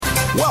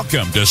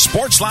Welcome to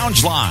Sports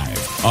Lounge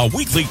Live, a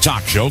weekly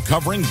talk show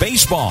covering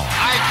baseball.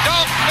 I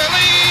don't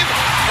believe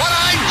what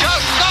I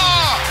just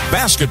saw.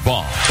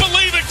 Basketball.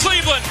 Believe it,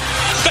 Cleveland.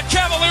 The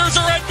Cavaliers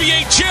are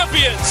NBA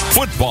champions.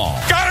 Football.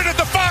 Got it at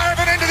the 5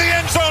 and into the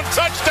end zone.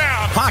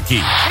 Touchdown.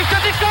 Hockey. He's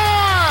got the score.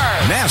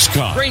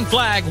 NASCAR. Green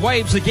flag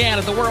waves again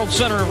at the World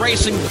Center of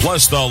Racing.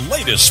 Plus the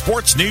latest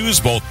sports news,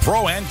 both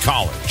pro and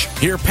college.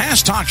 Hear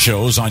past talk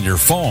shows on your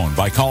phone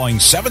by calling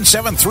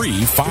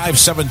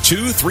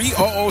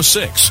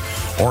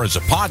 773-572-3006 or as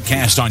a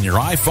podcast on your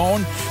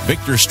iPhone,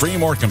 Victor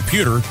Stream or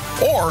computer,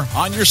 or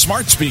on your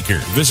smart speaker.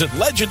 Visit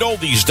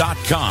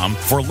legendoldies.com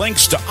for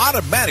links to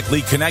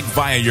automatically connect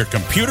via your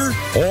computer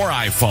or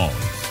iPhone.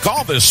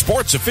 Call the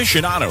sports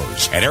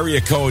aficionados at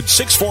area code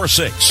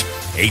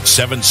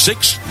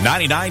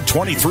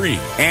 646-876-9923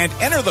 and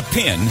enter the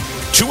PIN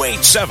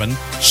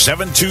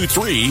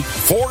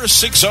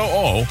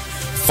 287-723-4600,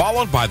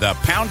 followed by the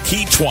pound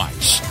key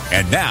twice.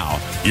 And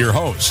now, your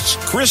hosts,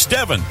 Chris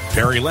Devon,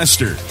 Perry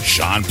Lester,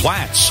 Sean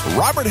Platts,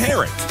 Robert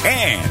Herrick,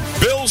 and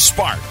Bill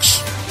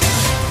Sparks.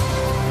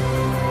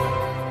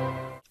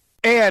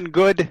 And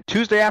good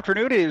Tuesday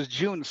afternoon. It is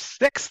June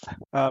 6th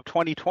of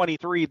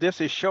 2023.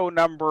 This is show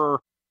number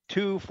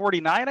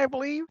 249, I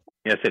believe.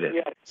 Yes, it is.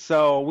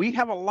 So we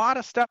have a lot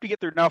of stuff to get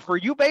through. Now, for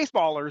you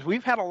baseballers,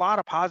 we've had a lot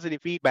of positive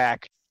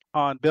feedback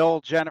on Bill,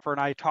 Jennifer, and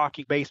I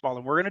talking baseball,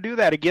 and we're going to do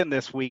that again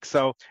this week.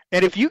 So,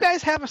 and if you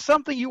guys have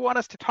something you want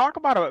us to talk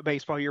about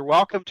baseball, you're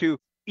welcome to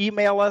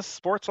email us,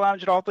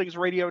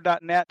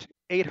 sportslounge@allthingsradio.net,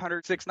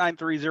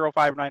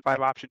 800-693-0595,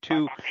 option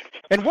 2.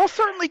 And we'll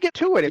certainly get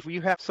to it if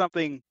you have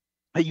something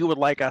that you would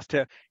like us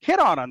to hit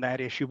on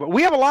that issue. But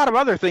we have a lot of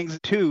other things,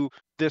 too,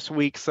 this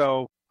week.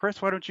 So, Chris,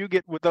 why don't you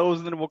get with those,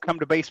 and then we'll come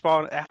to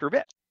baseball after a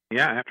bit.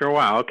 Yeah, after a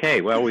while.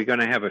 Okay, well, we're going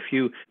to have a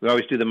few. We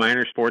always do the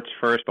minor sports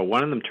first, but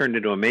one of them turned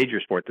into a major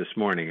sport this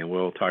morning, and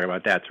we'll talk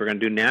about that. So we're going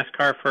to do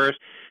NASCAR first.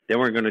 Then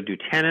we're going to do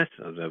tennis.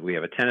 We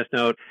have a tennis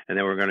note. And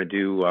then we're going to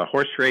do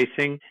horse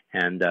racing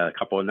and a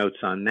couple of notes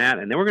on that.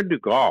 And then we're going to do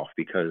golf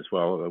because,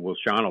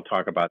 Sean will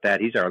talk about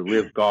that. He's our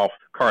live golf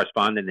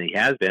correspondent, and he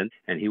has been,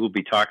 and he will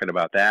be talking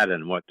about that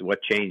and what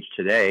changed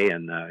today.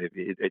 And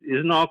it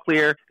isn't all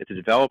clear. It's a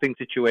developing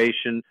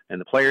situation, and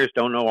the players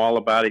don't know all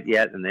about it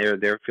yet, and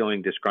they're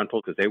feeling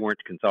disgruntled because they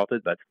weren't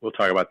consulted, but we'll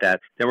talk about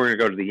that. Then we're going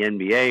to go to the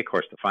NBA. Of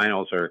course, the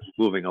finals are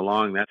moving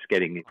along. That's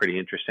getting pretty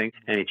interesting.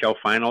 NHL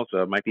finals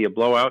might be a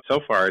blowout. So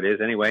far it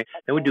is anyway.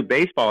 Then we do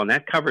baseball, and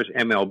that covers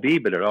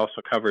MLB, but it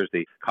also covers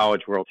the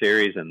College World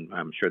Series, and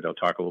I'm sure they'll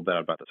talk a little bit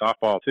about the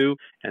softball too.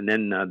 And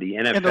then the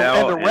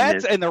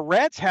NFL. And the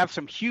Reds have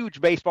some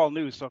huge baseball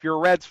news, so if you're a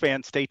Reds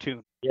fan, stay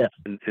tuned. Yeah.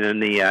 And then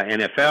the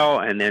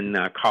NFL, and then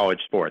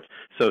college sports.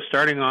 So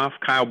starting off,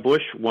 Kyle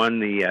Busch won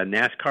the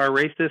NASCAR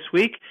race this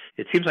week.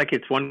 It seems like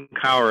it's one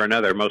cow or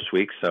another most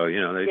weeks, so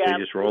they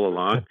just roll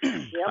along.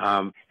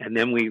 Yep. And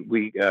then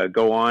we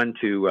go on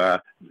to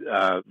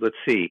let's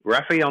see,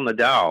 Rafael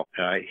Nadal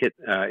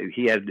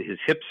he had his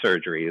hip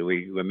surgery.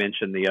 We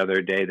mentioned the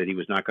other day that he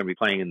was not going to be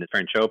playing in the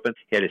French Open.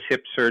 He had his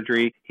hip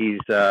surgery. He's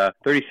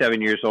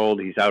 37 years old.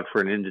 He's out for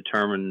an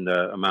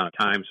indeterminate amount of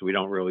time, so we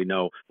don't really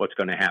know what's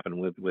going to happen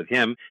with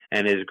him.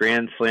 And his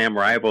Grand Slam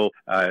rival,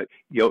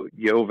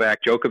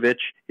 Novak Djokovic,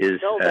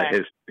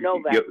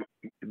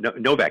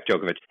 Novak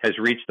Djokovic has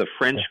reached the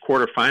French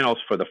quarterfinals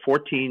for the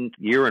 14th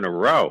year in a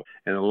row,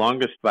 and the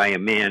longest by a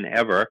man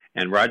ever.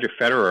 And Roger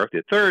Federer,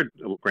 the third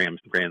Grand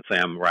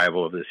Slam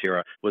rival of this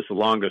era, was the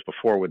longest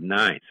before with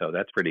 9. So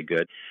that's pretty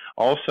good.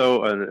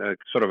 Also,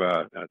 sort of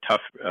a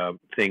tough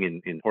thing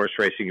in horse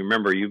racing. You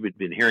remember, you've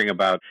been hearing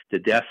about the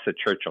deaths at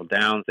Churchill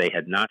Downs. They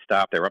had not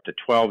stopped. They're up to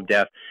 12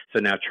 deaths. So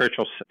now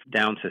Churchill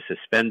Downs has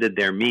suspended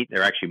their meet.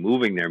 They're actually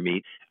moving their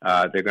meet.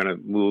 They're going to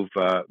move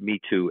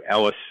meet to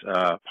Ellis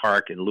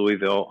Park in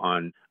Louisville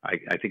on,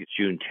 I think it's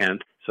June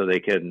 10th. So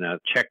they can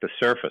check the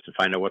surface and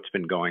find out what's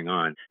been going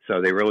on.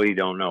 So they really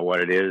don't know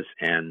what it is,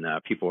 and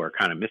people are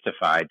kind of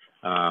mystified.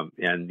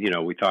 And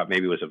we thought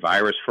maybe it was a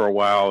virus for a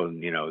while, and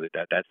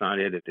that's not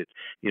it. It's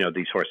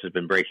these horses have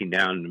been breaking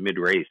down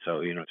mid-race,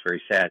 so it's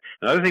very sad.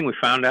 Another thing we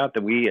found out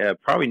that we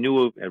probably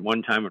knew at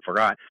one time and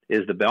forgot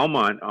is the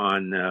Belmont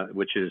on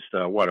which is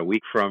a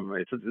week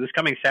from this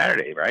coming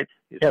Saturday, right?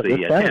 It's the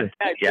 10th.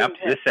 Yep,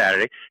 this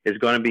Saturday is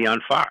going to be on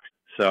Fox.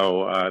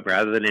 So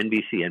rather than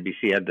NBC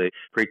had the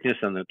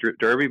Preakness on the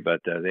Derby,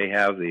 but they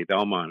have the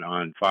Belmont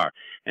on Fox.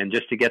 And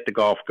just to get the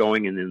golf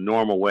going in the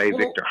normal way,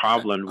 Victor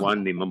Hovland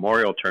won the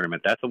Memorial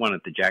Tournament. That's the one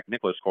at the Jack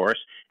Nicklaus course,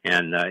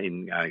 and I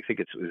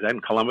think is that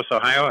in Columbus,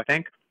 Ohio, I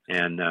think.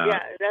 And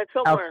that's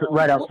somewhere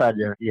right outside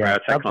there. Yeah,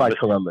 right outside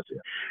Columbus. Yeah.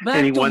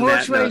 Back to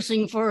horse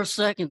racing for a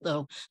second,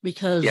 though,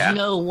 because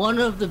one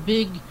of the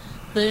big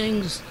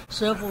things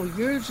several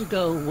years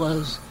ago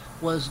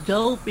was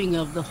doping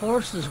of the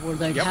horses, where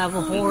they'd have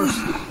a horse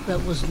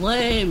that was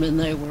lame and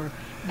they were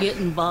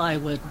getting by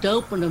with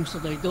doping them, so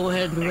they'd go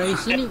ahead and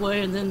race anyway,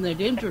 and then they'd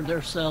injure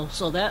themselves.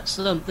 So that's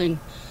something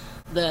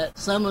that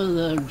some of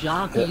the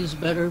jockeys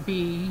better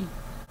be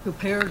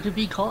prepared to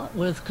be caught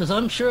with, because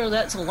I'm sure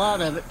that's a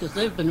lot of it, because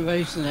they've been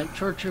racing at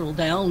Churchill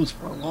Downs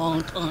for a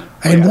long time.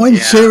 And one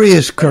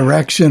serious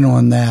correction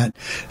on that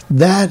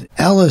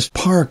Ellis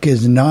Park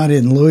is not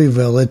in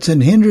Louisville. It's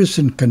in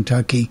Henderson,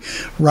 Kentucky,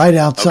 right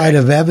outside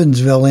of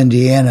Evansville,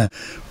 Indiana,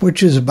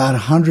 which is about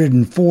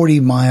 140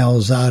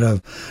 miles out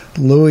of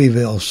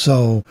Louisville.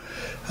 So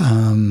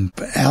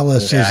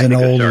Ellis is an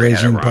old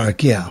racing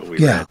park. Yeah.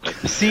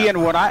 See,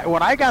 and when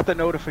I got the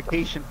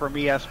notification from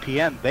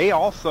ESPN, they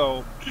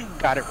also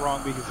got it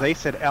wrong because they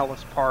said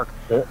Ellis Park,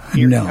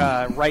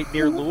 right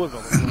near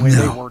Louisville, is the way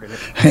they worded it.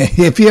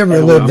 If you ever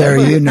lived there,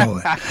 you know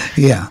it.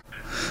 Yeah.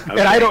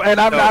 Okay. I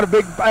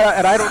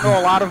don't know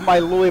a lot of my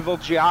Louisville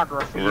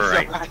geography, so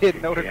I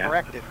didn't know to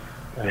correct it.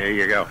 There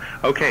you go.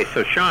 Okay,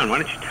 so Sean, why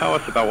don't you tell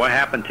us about what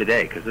happened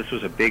today? Because this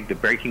was the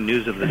breaking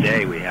news of the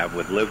day we have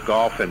with Live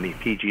Golf and the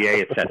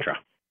PGA, etc.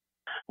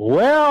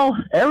 Well,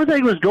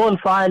 everything was going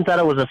fine. Thought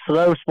it was a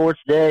slow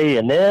sports day,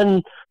 and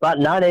then about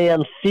 9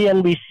 a.m.,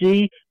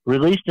 CNBC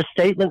released a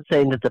statement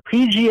saying that the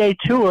PGA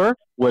Tour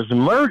was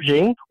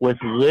merging with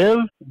Live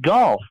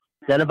Golf.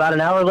 Then about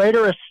an hour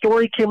later, a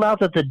story came out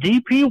that the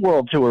DP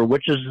World Tour,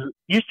 which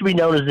used to be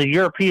known as the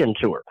European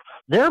Tour,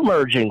 they're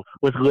merging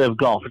with Live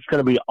Golf. It's going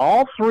to be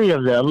all three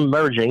of them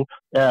merging.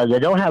 They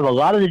don't have a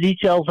lot of the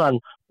details on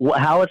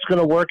how it's going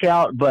to work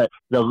out, but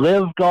the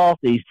Live Golf,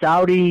 the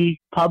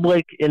Saudi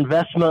Public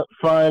Investment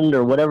Fund,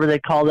 or whatever they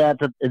call that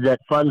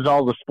funds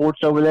all the sports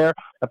over there,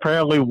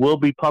 apparently will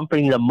be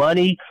pumping the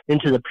money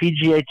into the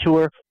PGA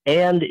Tour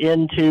and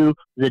into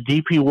the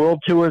DP World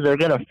Tour. They're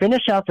going to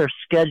finish out their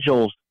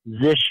schedules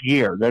this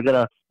year. They're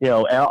going to,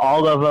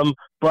 all of them,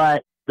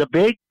 but the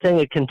big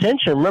thing of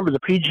contention, remember the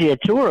PGA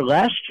Tour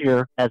last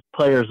year, as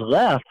players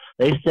left,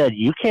 they said,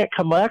 you can't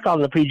come back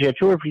on the PGA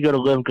Tour if you go to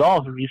Live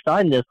Golf, if you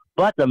sign this.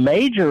 But the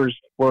majors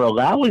were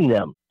allowing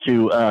them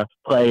to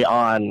play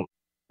on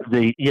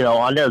the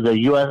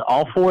U.S.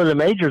 All four of the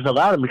majors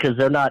allowed them because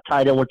they're not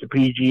tied in with the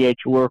PGA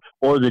Tour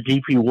or the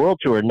DP World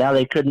Tour. Now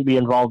they couldn't be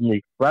involved in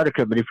the Ryder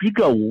Cup. But if you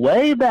go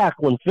way back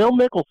when Phil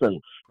Mickelson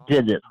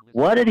did this,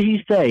 what did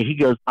he say? He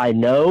goes, I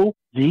know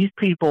these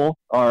people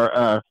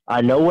are,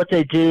 I know what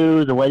they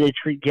do, the way they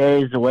treat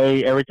gays, the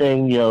way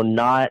everything, the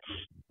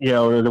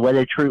way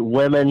they treat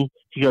women.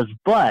 He goes,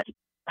 but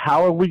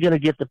how are we going to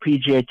get the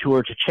PGA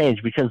Tour to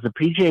change? Because the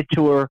PGA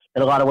Tour,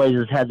 in a lot of ways,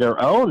 has had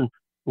their own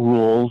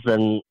rules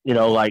and,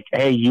 like,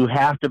 hey, you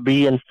have to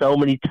be in so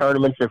many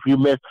tournaments. If you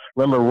miss,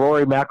 remember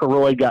Rory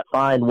McIlroy got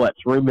fined,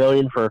 $3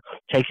 million for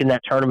taking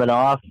that tournament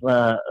off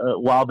a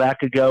while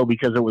back ago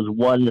because it was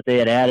one that they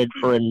had added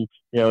for, it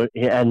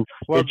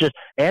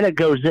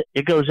goes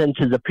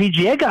into the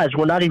PGA guys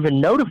were not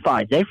even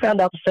notified. They found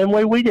out the same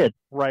way we did.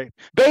 Right.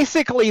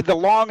 Basically, the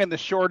long and the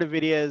short of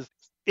it is,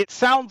 it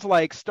sounds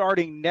like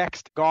starting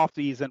next golf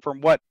season,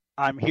 from what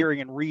I'm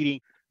hearing and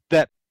reading,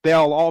 that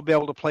they'll all be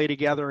able to play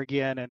together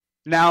again. And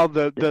now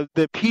the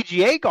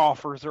PGA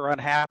golfers are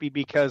unhappy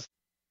because,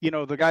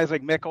 the guys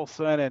like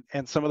Mickelson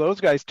and some of those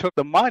guys took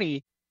the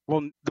money.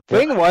 Well, the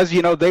thing was,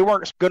 they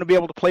weren't going to be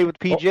able to play with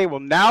PGA. Well,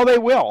 now they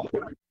will.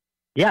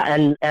 Yeah,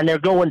 and they're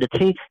going to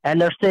team,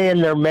 and they're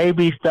saying there may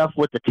be stuff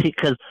with the team,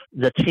 because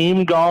the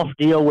team golf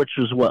deal, which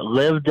is what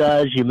Liv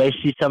does, you may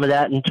see some of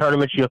that in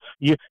tournaments.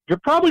 You're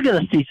probably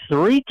going to see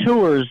three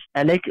tours,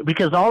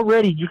 because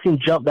already you can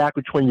jump back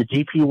between the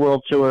DP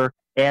World Tour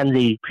and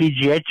the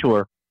PGA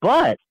Tour.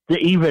 But the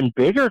even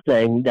bigger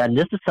thing, and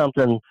this is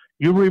something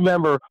you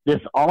remember, this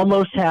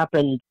almost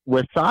happened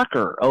with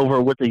soccer over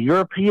with the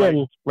European.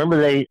 Right. Remember,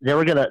 they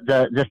were going to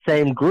the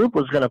same group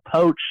was going to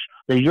poach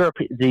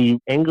the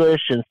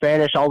English and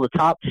Spanish, all the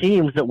top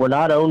teams that were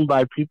not owned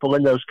by people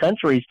in those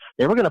countries.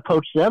 They were going to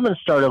poach them and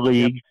start a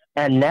league. Yep.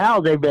 And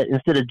now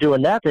instead of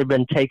doing that, they've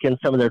been taking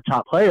some of their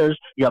top players.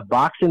 You have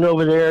boxing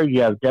over there.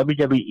 You have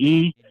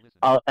WWE.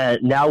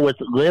 Now with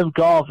Live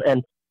Golf,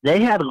 and they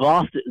had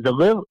lost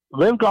the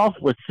Live Golf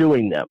was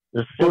suing them.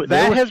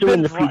 That has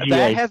been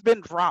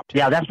dropped.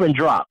 Yeah, that's been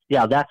dropped.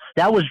 Yeah, that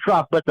was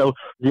dropped. But the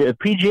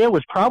PGA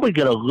was probably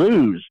going to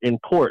lose in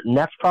court, and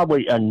that's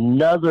probably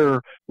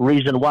another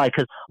reason why.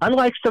 Because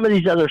unlike some of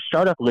these other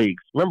startup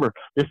leagues, remember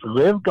this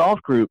Live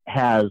Golf group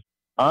has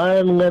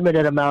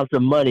unlimited amounts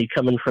of money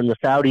coming from the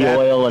Saudi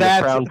oil and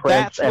the Crown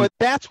Prince.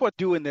 That's what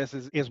doing this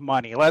is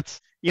money.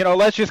 Let's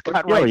just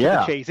cut right to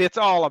the chase. It's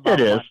all about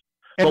money.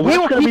 And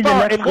we'll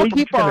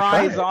keep our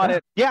eyes on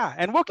it. Yeah,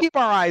 and we'll keep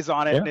our eyes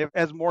on it. Yeah. And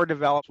as more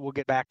develops, we'll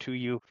get back to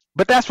you.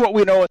 But that's what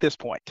we know at this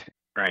point.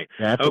 Right.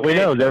 That's what we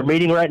know. They're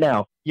meeting right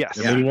now. Yes.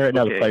 They're meeting right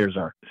now, the players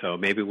are. So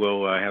maybe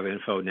we'll have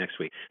info next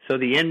week. So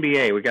the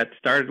NBA, we got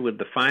started with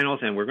the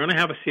finals, and we're going to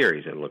have a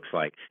series, it looks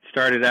like.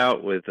 Started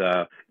out with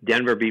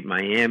Denver beat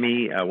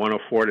Miami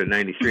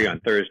 104-93 on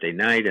Thursday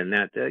night, and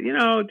that,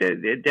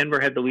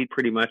 Denver had the lead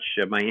pretty much.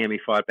 Miami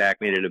fought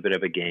back, made it a bit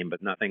of a game,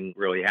 but nothing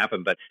really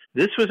happened. But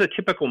this was a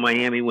typical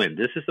Miami win.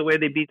 This is the way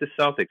they beat the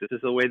Celtics. This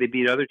is the way they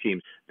beat other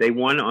teams. They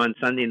won on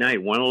Sunday night,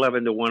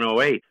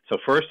 111-108. So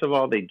first of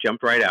all, they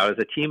jumped right out as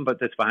a team, but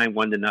that's behind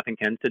 1-0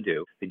 tends to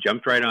do. They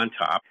jumped right on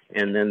top,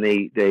 and then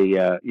they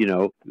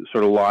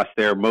sort of lost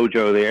their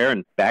mojo there,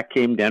 and back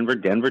came Denver.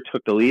 Denver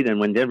took the lead, and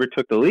when Denver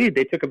took the lead,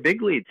 they took a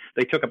big lead.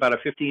 They took about a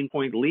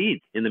 15-point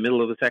lead in the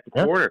middle of the second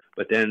quarter,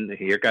 but then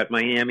here got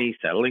Miami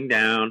settling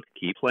down,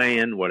 keep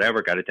playing,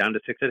 whatever, got it down to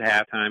 6 at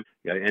halftime,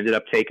 ended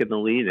up taking the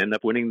lead, ended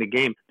up winning the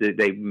game.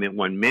 They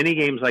won many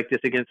games like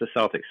this against the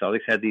Celtics.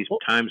 Celtics had these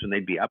times when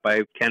they'd be up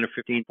by 10 or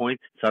 15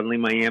 points, suddenly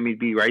Miami'd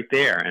be right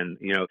there, and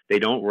they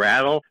don't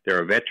rattle.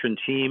 They're a veteran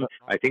team.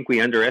 I think we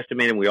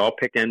underestimated them. We all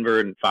picked Denver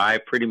in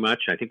 5 pretty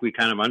much. I think we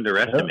kind of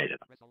underestimated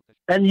them.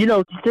 And,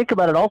 think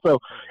about it also,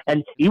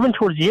 and even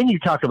towards the end, you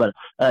talked about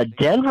it.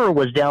 Denver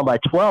was down by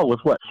 12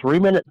 with, 3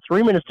 minutes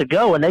to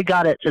go, and they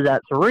got it to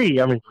that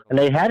 3. I mean, and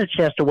they had a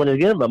chance to win it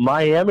again, but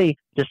Miami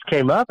just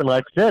came up, and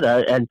like I said,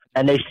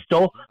 and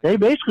they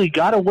basically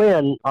got a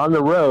win on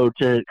the road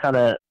to kind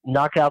of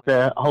knock out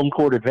the home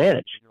court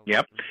advantage.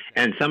 Yep.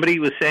 And somebody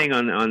was saying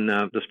on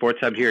the Sports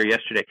Hub here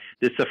yesterday,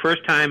 this is the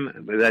first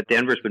time that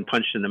Denver's been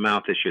punched in the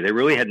mouth this year. They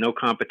really had no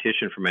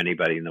competition from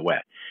anybody in the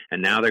West.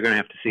 And now they're going to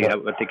have to see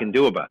what they can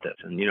do about this.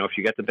 And, if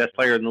you got the best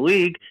player in the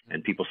league,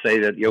 and people say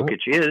that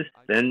Jokic is,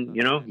 then,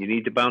 you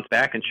need to bounce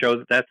back and show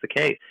that that's the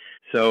case.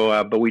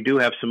 So, but we do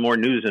have some more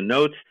news and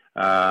notes.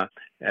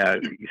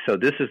 So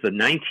this is the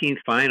 19th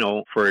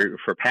final for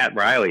Pat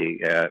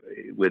Riley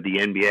with the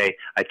NBA.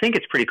 I think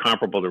it's pretty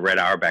comparable to Red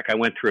Auerbach. I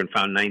went through and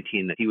found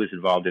 19 that he was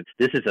involved in.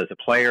 This is as a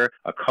player,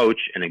 a coach,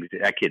 an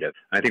executive.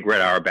 I think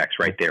Red Auerbach's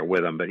right there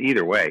with him. But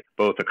either way,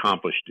 both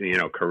accomplished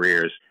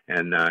careers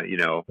and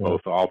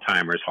both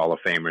all-timers, Hall of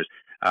Famers.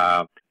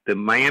 The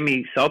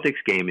Miami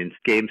Celtics game in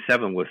Game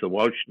 7 was the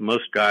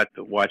most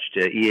watched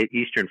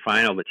Eastern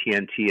Final that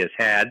TNT has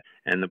had,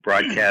 and the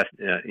broadcast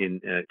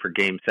for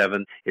Game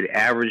 7, it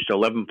averaged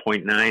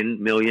 11.9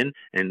 million,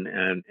 and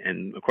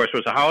of course it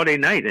was a holiday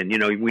night, and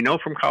we know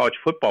from college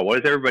football,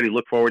 what does everybody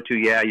look forward to?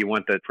 Yeah, you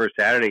want that first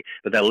Saturday,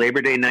 but that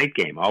Labor Day night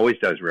game always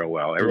does real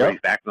well.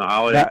 Everybody's back from the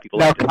holiday.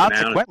 Now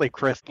consequently,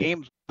 Chris,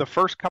 the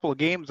first couple of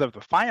games of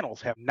the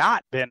finals have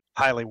not been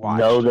highly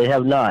watched. No, they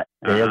have not.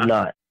 They have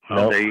not.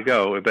 Well, there you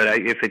go. But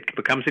if it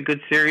becomes a good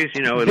series,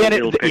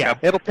 it'll pick up.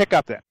 It'll pick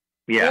up then.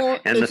 Yeah, well,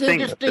 and it's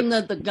interesting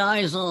that the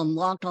guys on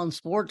Locked On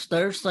Sports,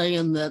 they're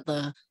saying that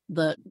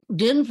the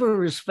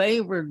Denver is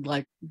favored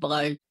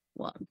by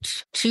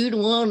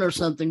 2-1 or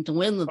something to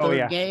win the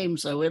third game.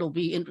 So it'll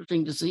be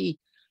interesting to see.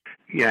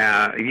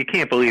 Yeah, you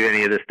can't believe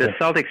any of this. The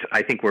Celtics,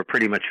 I think, were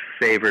pretty much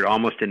favored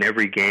almost in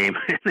every game,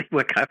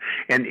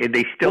 and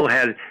they still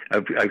had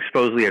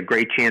supposedly a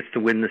great chance to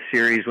win the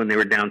series when they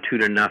were down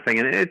 2-0.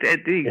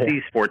 And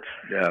these sports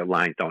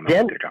lines don't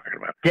know what they're talking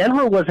about.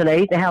 Denver was an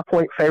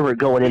 8.5-point favorite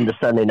going into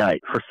Sunday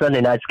night for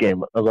Sunday night's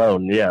game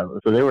alone. Yeah,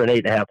 so they were an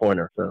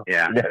 8.5-pointer. So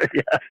yeah.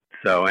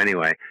 So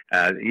anyway,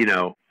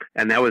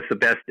 and that was the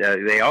best.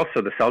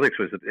 The Celtics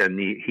was in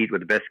the Heat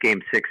with the best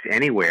Game 6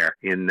 anywhere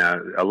in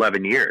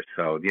 11 years.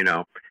 So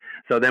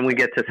So then we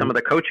get to some of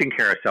the coaching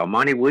carousel.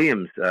 Monty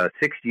Williams,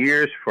 6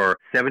 years for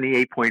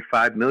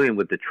 $78.5 million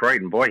with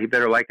Detroit, and boy, he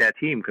better like that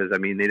team because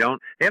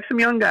they have some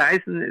young guys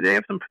and they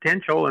have some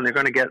potential, and they're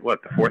going to get the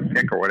 4th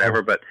pick or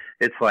whatever. But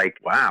it's like,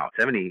 wow,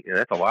 70.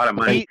 That's a lot of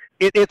money.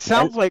 It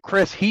sounds like,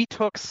 Chris, he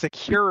took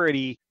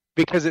security.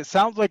 Because it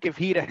sounds like if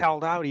he'd have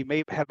held out, he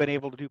may have been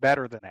able to do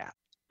better than that.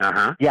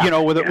 Yeah.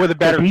 With a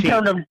better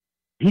team.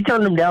 He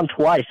turned them down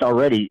twice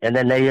already, and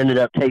then they ended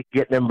up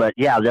getting him. But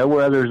yeah, there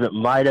were others that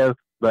might have.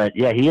 But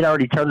yeah, he had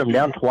already turned them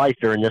down twice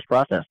during this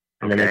process,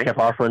 and then they kept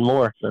offering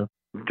more. So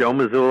Joe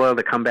Mazzulla,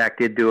 the comeback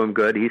did do him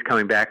good. He's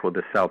coming back with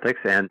the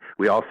Celtics, and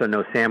we also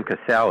know Sam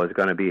Cassell is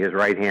going to be his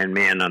right-hand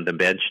man on the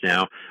bench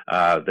now.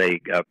 They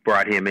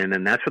brought him in,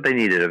 and that's what they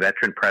needed, a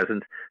veteran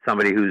presence,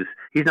 somebody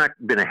he's not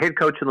been a head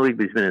coach in the league,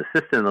 but he's been an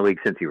assistant in the league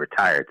since he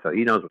retired, so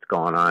he knows what's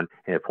going on.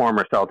 And a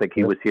former Celtic,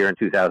 he was here in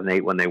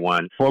 2008 when they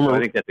won. So I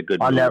think that's a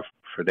good move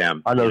for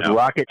them. On those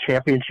Rocket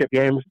Championship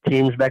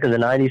teams back in the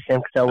 90s,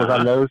 Sam Cassell was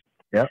on those.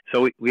 Yeah.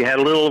 So we had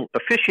a little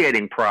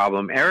officiating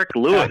problem. Eric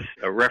Lewis,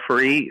 a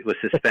referee, was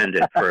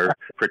suspended for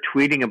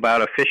tweeting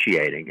about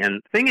officiating. And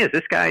the thing is,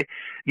 this guy,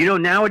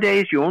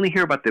 nowadays you only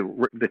hear about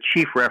the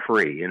chief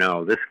referee.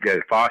 This guy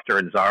Foster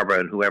and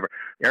Zarba and whoever.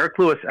 Eric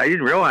Lewis, I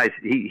didn't realize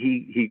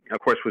he of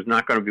course was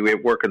not going to be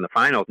at work in the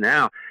finals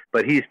now,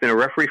 but he's been a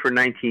referee for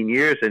 19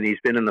 years and he's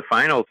been in the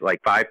finals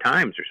like 5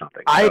 times or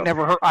something. I had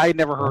never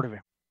heard of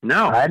him.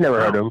 No, I had never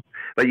heard of him.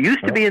 But it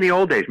used to be in the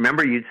old days.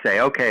 Remember, you'd say,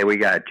 "Okay, we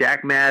got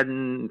Jack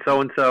Madden,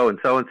 so and so, and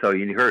so and so."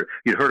 You'd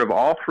heard of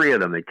all 3 of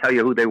them. They tell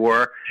you who they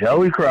were.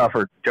 Joey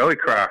Crawford,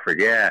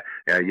 yeah,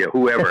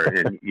 whoever,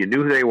 and you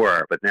knew who they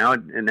were. But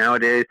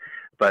nowadays,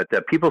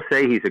 people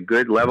say he's a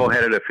good,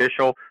 level-headed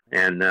official,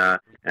 and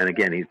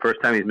again,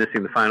 first time he's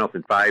missing the finals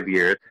in 5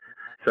 years.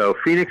 So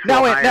Phoenix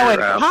will hire. Now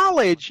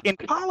in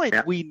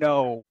college, we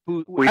know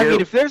who.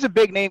 If there's a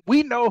big name,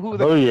 we know who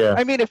the. Oh yeah.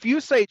 I mean, if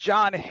you say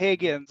John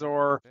Higgins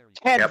or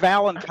Ted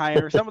Valentine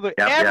or some of the,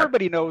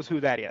 everybody knows who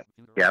that is.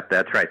 Yep,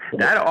 that's right.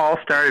 That all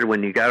started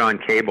when you got on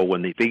cable,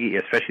 when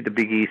especially the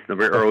Big East, in the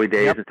very early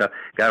days and stuff,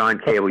 got on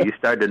cable. You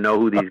started to know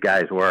who these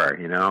guys were,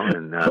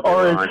 and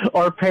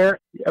or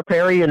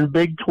Perry in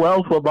Big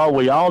 12 football.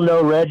 We all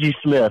know Reggie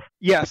Smith.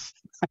 Yes.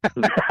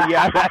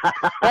 Yeah,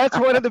 that's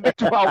one of the Big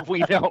 12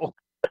 we know.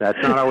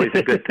 That's not always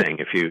a good thing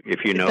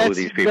if you know who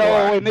these people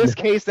are. No, in this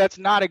case, that's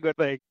not a good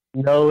thing.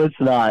 No, it's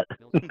not.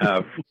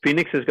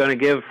 Phoenix is going to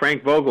give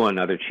Frank Vogel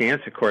another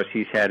chance. Of course,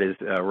 he's had his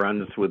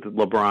runs with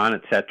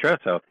LeBron, etc.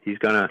 So he's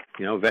going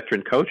to,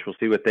 veteran coach. We'll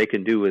see what they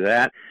can do with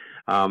that.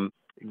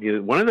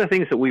 One of the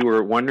things that we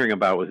were wondering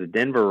about was the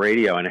Denver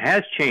radio, and it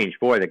has changed.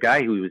 Boy, the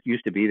guy who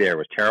used to be there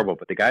was terrible,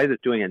 but the guy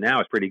that's doing it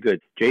now is pretty good.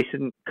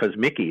 Jason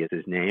Kosmicki is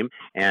his name,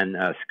 and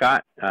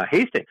Scott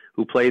Hastings,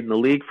 who played in the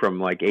league from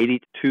like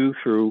 82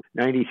 through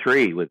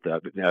 93 with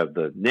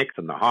the Knicks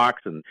and the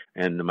Hawks and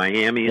the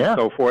Miami and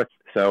so forth.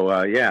 So,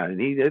 and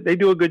they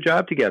do a good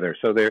job together.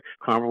 So they're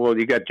comparable.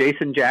 You got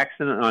Jason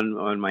Jackson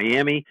on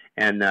Miami,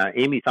 and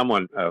Amy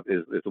someone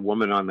is a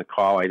woman on the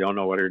call. I don't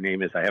know what her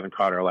name is. I haven't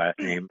caught her last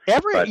name.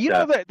 And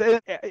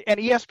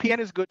ESPN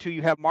is good, too.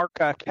 You have Mark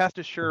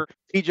Castasher,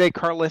 TJ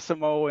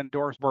Carlissimo, and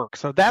Doris Burke.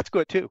 So that's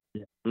good, too.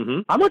 Yeah. Mm-hmm.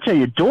 I'm going to tell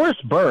you, Doris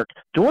Burke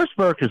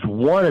is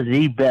one of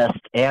the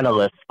best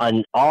analysts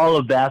on all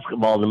of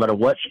basketball, no matter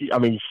what she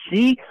doesn't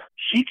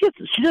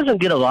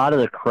get a lot of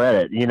the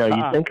credit. You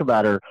think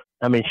about her.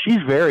 I mean, she's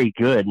very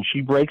good, and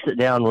she breaks it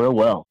down real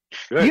well.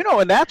 Good.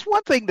 And that's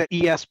one thing that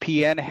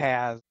ESPN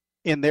has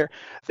in their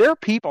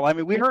people. I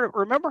mean,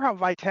 remember how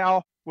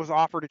Vitale was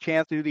offered a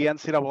chance to do the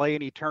NCAA,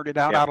 and he turned it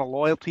down out of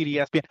loyalty to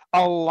ESPN?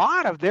 A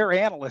lot of their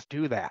analysts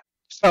do that.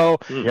 So,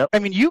 I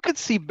mean, you could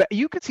see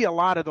a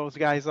lot of those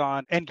guys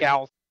and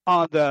gals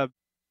on the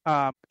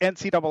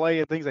NCAA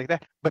and things like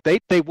that, but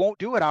they won't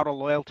do it out of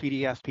loyalty to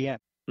ESPN.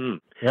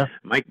 Yeah.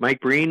 Mike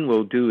Breen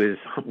will do his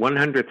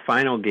 100th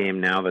final game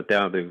now that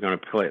they're going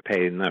to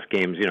pay enough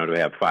games, to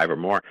have 5 or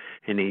more.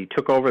 And he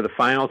took over the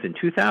finals in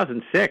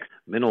 2006.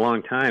 Been a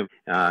long time.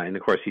 And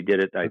of course he did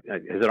it. I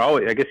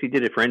guess he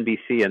did it for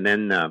NBC and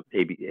then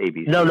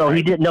ABC. No, right?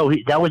 He didn't. No,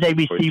 that was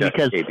ABC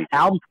because ABC.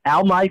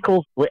 Al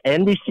Michaels,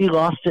 NBC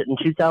lost it in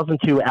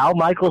 2002. Al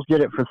Michaels did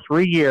it for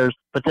 3 years.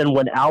 But then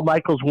when Al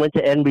Michaels went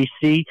to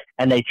NBC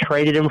and they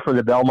traded him for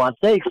the Belmont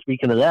Stakes,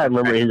 speaking of that,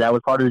 remember that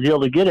was part of the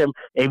deal to get him.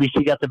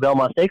 ABC got the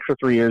Belmont Stakes for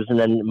 3 years, and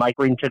then Mike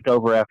Green took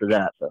over after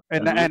that. So.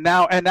 And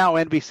now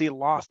NBC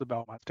lost the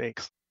Belmont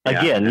Stakes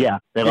again. Yeah,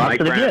 they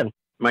lost it again.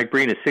 Mike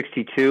Breen is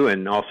 62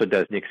 and also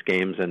does Knicks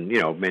games and,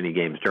 many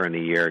games during the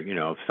year.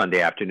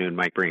 Sunday afternoon,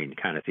 Mike Breen, you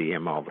kind of see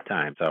him all the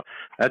time. So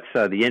that's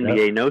the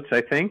NBA notes,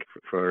 I think,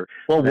 for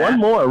Well, that. One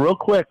more, real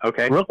quick.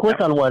 Okay. Real quick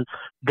on one.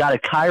 Got a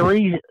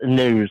Kyrie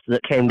news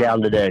that came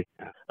down today.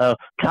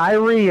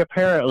 Kyrie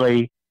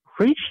apparently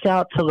reached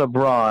out to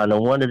LeBron and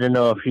wanted to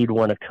know if he'd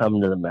want to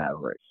come to the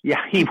Mavericks. Yeah,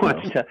 he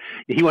wants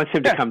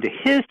him to come to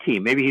his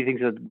team. Maybe he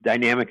thinks the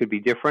dynamic would be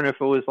different if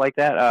it was like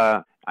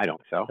that. I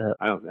don't so.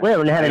 We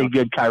haven't had any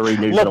good Kyrie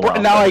news in a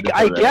while. Now, I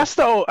guess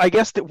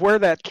where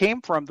that came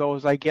from, though,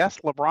 is I guess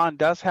LeBron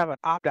does have an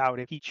opt-out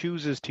if he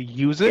chooses to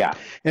use it,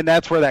 and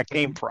that's where that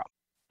came from.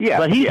 Yeah,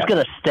 but he's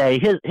going to stay.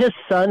 His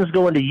son's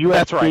going to USC.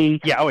 That's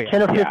right. Yeah,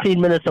 10 or 15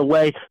 minutes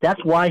away.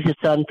 That's why his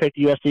son picked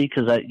USC,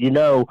 because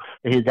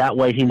that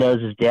way he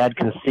knows his dad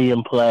can see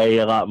him play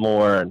a lot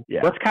more. And,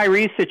 What's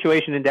Kyrie's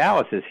situation in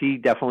Dallas? Is he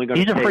definitely going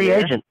to stay He's a free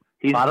agent.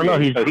 I don't know.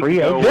 He's a free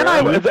agent.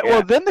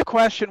 Then the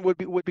question would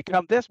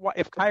become this: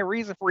 if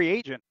Kyrie's a free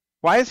agent,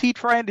 why is he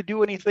trying to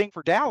do anything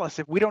for Dallas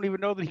if we don't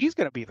even know that he's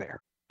going to be there?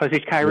 Because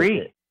he's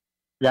Kyrie.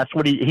 That's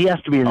what he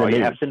has to be in the news.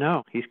 You have to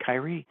know. He's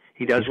Kyrie.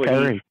 He does what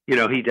he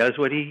does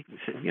what he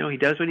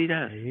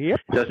does. Yep.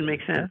 It doesn't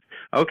make sense.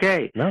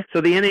 Okay. No.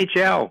 So the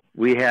NHL,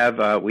 we had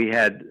the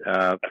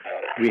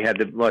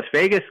Las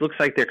Vegas. Looks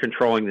like they're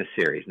controlling this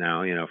series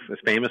now.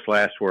 Famous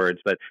last words,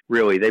 but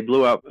really they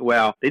blew up.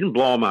 Well, they didn't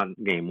blow them out in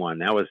game 1.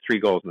 That was 3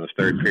 goals in the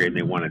third period,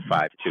 and they won it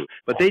 5-2.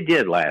 But they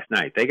did last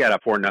night. They got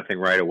up 4-0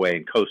 right away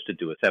and coasted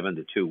to a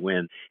 7-2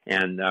 win.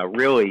 And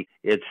really,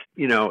 it's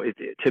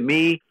to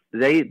me.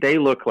 They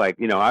look like,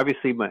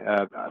 obviously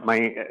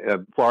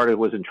Florida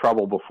was in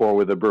trouble before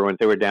with the Bruins.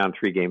 They were down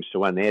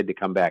 3-1. They had to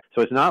come back.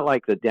 So it's not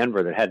like the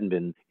Denver that hadn't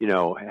been,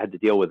 had to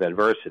deal with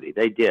adversity.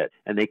 They did,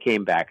 and they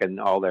came back, and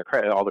all the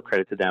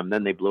credit to them.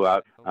 Then they blew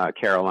out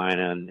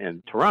Carolina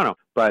and Toronto.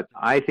 But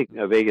I think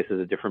Vegas is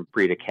a different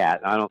breed of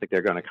cat. I don't think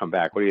they're going to come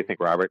back. What do you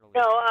think, Robert?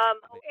 No,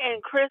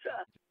 and Chris,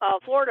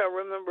 Florida,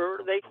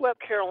 remember, they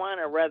swept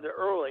Carolina rather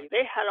early.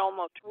 They had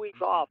almost 2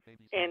 weeks off,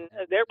 and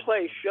their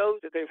play shows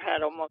that they've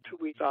had almost 2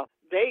 weeks off.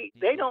 They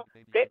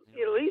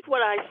at least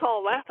what I saw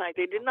last night,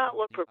 they did not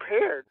look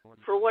prepared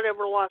for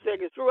whatever Las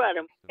Vegas threw at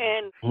them.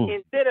 And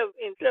instead of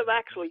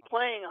actually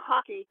playing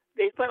hockey,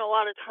 they spent a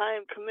lot of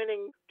time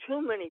committing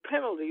too many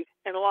penalties,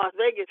 and Las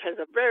Vegas has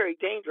a very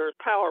dangerous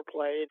power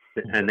play.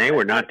 And they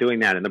were not doing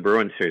that in the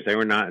Bruins series. They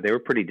were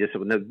pretty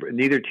disciplined.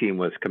 Neither team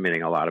was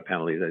committing a lot of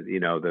penalties.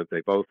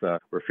 They both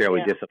were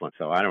fairly disciplined.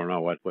 So I don't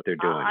know what they're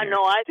doing. I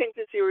know. I think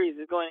the series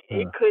is going.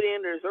 It could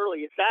end as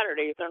early as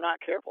Saturday if they're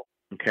not careful.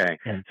 Okay.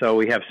 So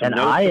we have some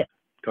notes.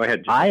 Go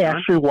ahead. I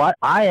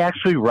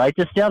actually write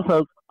this down,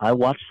 folks. I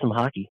watched some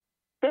hockey.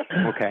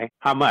 Okay.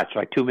 How much?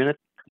 Like 2 minutes?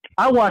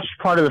 I watched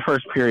part of the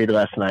first period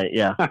last night.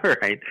 Yeah. All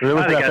right. There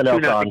was nothing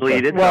else on.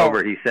 Lead. It's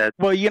over. He said.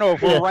 Well,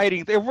 if we're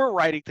writing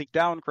things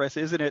down, Chris,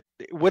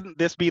 wouldn't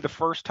this be the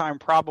first time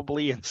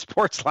probably in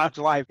Sports Lounge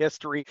Live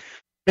history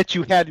that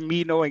you had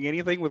me knowing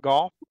anything with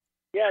golf?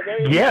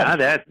 Yeah,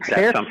 that's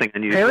something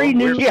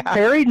unusual.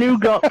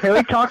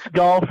 Perry talks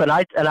golf, and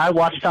I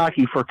watched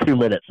hockey for 2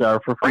 minutes or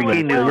for 3 minutes.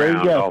 He knew there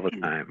you go. All the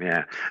time.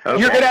 Yeah. Okay.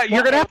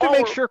 You're gonna have to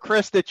make sure,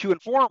 Chris, that you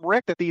inform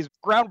Rick that these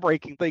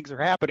groundbreaking things are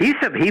happening.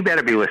 He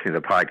better be listening to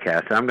the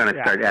podcast. I'm going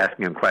to start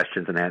asking him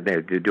questions, and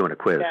they're doing a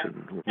quiz. Yeah.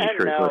 And make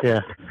sure he's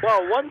listening.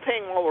 Well, one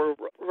thing while we're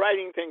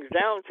writing things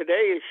down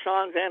today is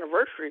Sean's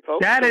anniversary,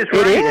 folks. That is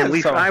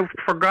right, I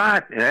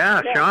forgot.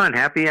 Yeah, Sean,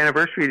 happy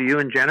anniversary to you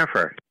and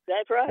Jennifer.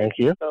 That's right. Thank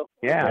you. So,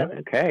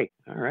 okay.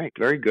 All right.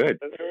 Very good.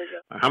 So there we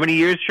go. How many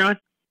years, Sean?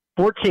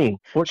 14.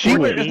 She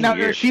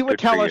would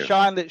tell us,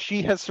 Sean, that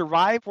she has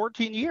survived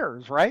 14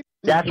 years, right?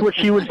 That's what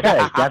she would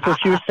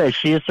say.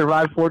 She has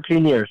survived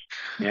 14 years.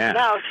 Yeah.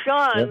 Now,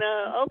 Sean,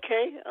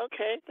 okay,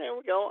 there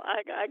we go.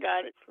 I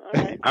got it.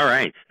 All right. All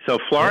right. So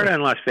Florida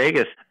and Las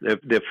Vegas,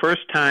 the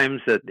first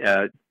times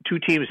that two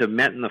teams have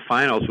met in the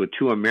finals with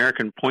two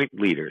American point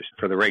leaders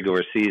for the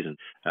regular season.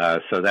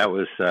 So that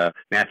was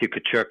Matthew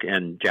Tkachuk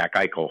and Jack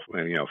Eichel,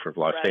 for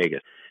Las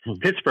Vegas.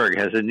 Pittsburgh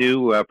has a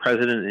new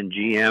president and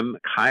GM,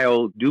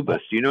 Kyle Dubas.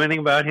 Do you know anything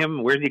about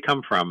him? Where did he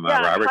come from,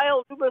 Robert?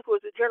 Kyle Dubas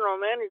was the general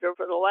manager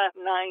for the last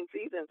 9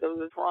 seasons of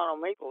the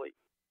Toronto Maple Leafs.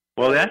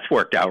 Well, that's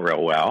worked out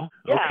real well.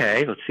 Yeah.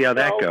 Okay, let's see how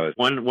that goes.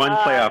 One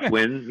playoff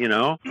win,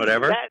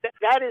 whatever.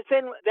 That is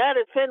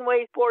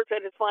Fenway Sports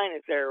at its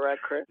finest, there, right,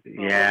 Chris?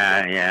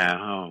 Yeah.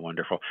 Oh,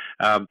 wonderful.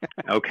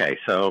 Okay,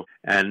 so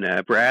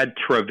Brad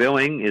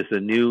Trevilling is the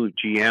new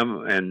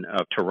GM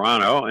of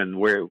Toronto, and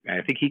where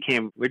did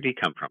he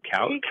come from?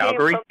 Calgary. He came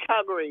from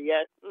Calgary,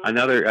 yes.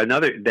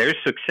 Another. There's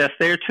success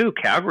there too.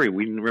 Calgary.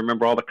 We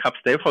remember all the cups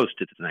they've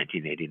hosted since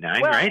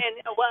 1989, right?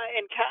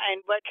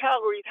 But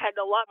Calgary's had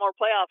a lot more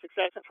playoff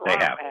success than Toronto.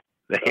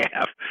 They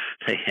have.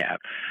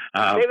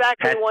 They've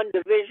actually won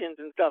divisions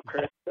and stuff,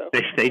 Chris. So,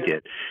 they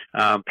did.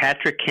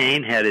 Patrick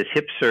Kane had his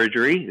hip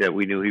surgery that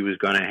we knew he was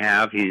going to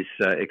have. He's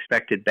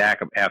expected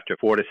back after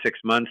 4 to 6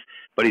 months,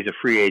 but he's a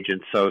free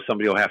agent, so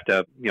somebody will have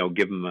to,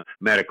 give him a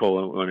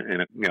medical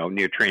in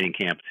near training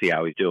camp to see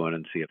how he's doing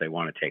and see if they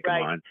want to take him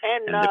on.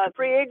 And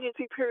free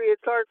agency period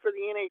starts for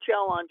the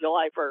NHL on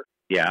July 1st.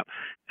 Yeah.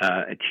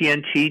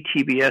 TNT,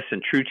 TBS,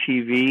 and True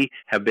TV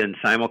have been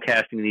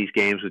simulcasting these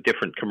games with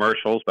different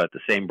commercials, but the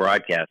same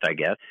broadcast, I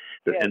guess.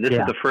 Yeah. And this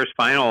is the first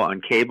final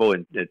on cable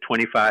in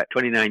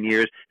 29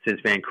 years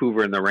since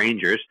Vancouver and the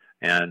Rangers,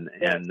 and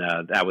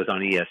that was on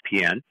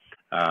ESPN.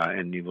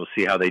 And you will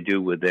see how they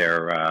do with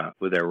their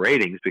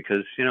ratings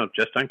because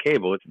just on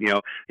cable it's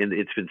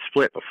been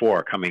split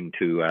before coming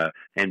to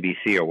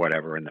NBC or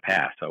whatever in the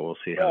past, so we'll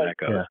see how that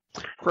goes.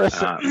 Yeah.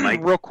 Chris,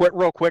 Mike, real quick,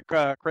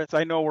 Chris,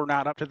 I know we're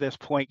not up to this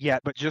point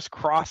yet, but just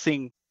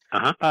crossing.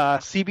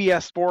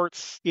 CBS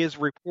Sports is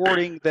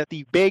reporting that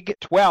the Big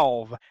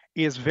 12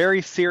 is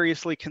very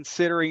seriously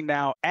considering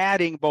now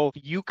adding both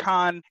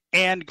UConn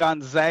and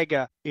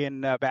Gonzaga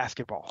in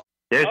basketball.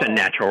 There's a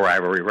natural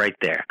rivalry right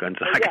there.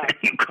 Gonzaga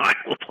and UConn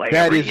will play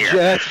every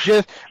year.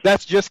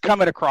 That's just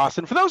coming across.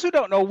 And for those who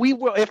don't know, we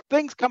will, if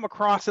things come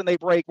across and they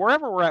break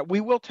wherever we're at,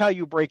 we will tell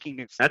you breaking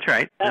news. That's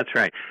right.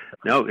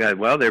 No,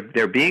 well,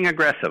 they're being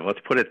aggressive.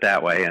 Let's put it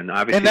that way. And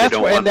obviously,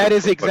 that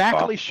is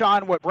exactly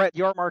Sean what Brett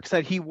Yormark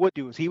said he would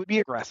do. Is he would be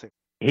aggressive.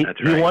 He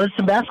wanted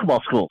some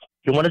basketball schools.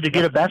 He wanted to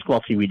get a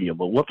basketball TV deal,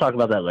 but we'll talk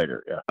about that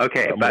later. Yeah.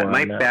 Okay, but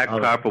Mike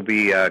Babcock will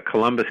be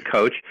Columbus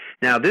coach.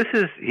 Now,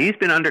 he's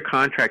been under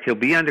contract. He'll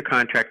be under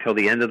contract till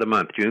the end of the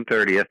month, June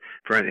 30th,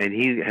 and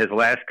he has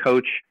last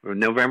coach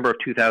November of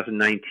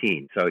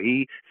 2019. So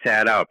he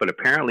sat out, but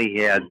apparently he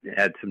had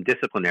some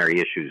disciplinary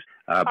issues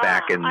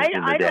back in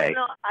the day.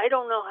 I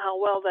don't know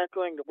how well that's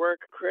going to work,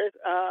 Chris.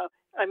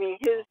 I mean,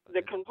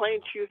 the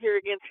complaints you hear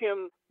against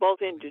him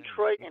both in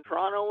Detroit and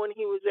Toronto when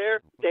he was there,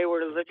 they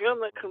were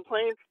legitimate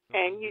complaints.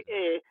 And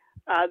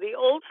the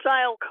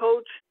old-style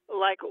coach,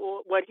 like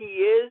what he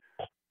is,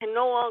 can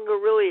no longer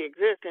really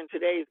exist in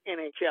today's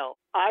NHL.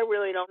 I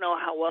really don't know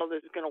how well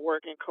this is going to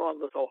work in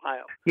Columbus,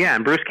 Ohio. Yeah,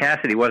 and Bruce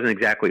Cassidy wasn't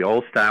exactly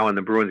old-style, and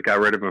the Bruins got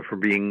rid of him for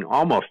being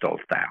almost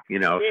old-style,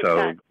 Exactly. So,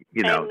 And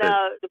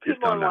the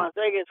people in Las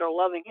Vegas are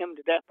loving him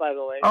to death, by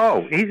the way.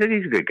 Oh, he's a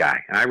good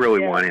guy. I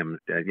really want him.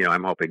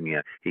 I'm hoping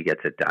he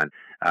gets it done.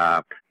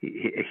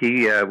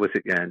 He was,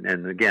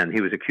 and again,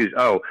 he was accused.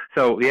 Oh,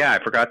 so I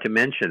forgot to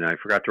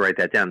write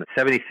that down.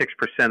 76%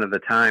 of the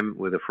time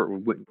with a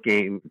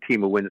team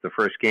who wins the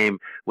first game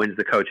wins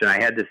the coach. And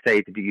I had to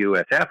say to the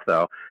USF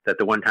though that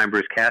the one time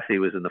Bruce Cassidy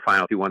was in the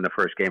finals, he won the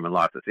first game and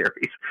lost the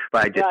series.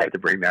 But I just had to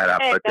bring that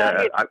up. And,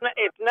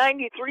 it's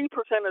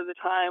 93% of the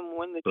time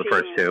when the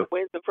team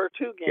wins the first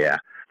two games.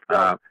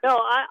 Yeah.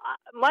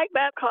 Mike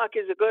Babcock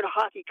is a good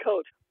hockey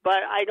coach,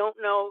 but I don't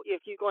know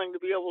if he's going to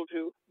be able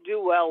to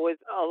do well with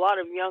a lot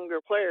of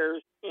younger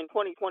players in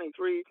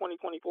 2023,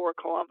 2024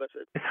 Columbus.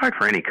 It's hard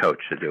for any coach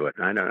to do it.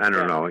 I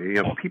don't know.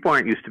 People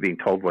aren't used to being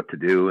told what to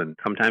do, and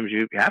sometimes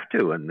you have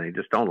to, and they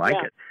just don't like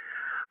it.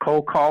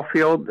 Cole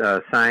Caulfield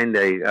signed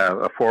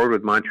a forward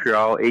with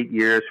Montreal, 8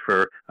 years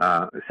for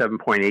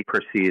 $7.8 per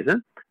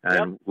season.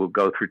 And we'll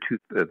go through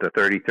the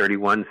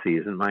 30-31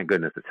 season. My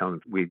goodness, it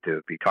sounds weird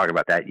to be talking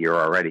about that year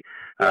already.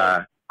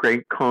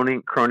 Greg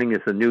Croning is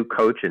the new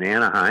coach in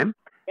Anaheim.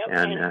 Yep,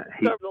 and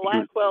he served the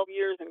last 12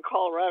 years in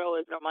Colorado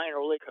as a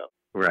minor league coach.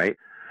 Right.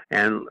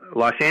 And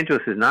Los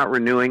Angeles is not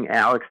renewing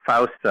Alex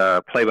Faust's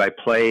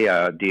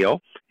play-by-play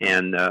deal.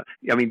 And,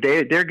 I mean,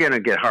 they're going to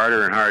get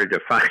harder and harder to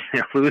find.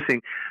 They're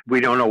losing. We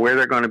don't know where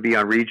they're going to be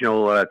on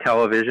regional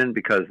television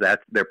because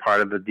they're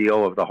part of the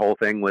deal of the whole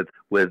thing with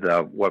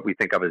what we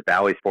think of as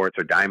Bally Sports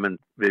or Diamond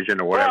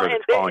Vision or whatever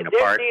that's falling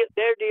apart.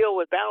 Their deal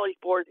with Bally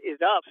Sports is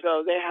up,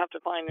 so they have to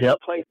find a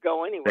place to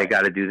go anyway. They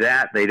got to do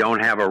that. They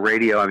don't have a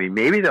radio. I mean,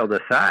 maybe they'll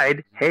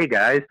decide, hey,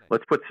 guys,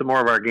 let's put some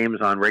more of our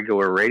games on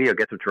regular radio,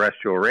 get some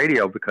terrestrial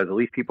radio, because at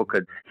least people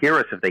could hear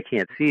us if they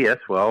can't see us.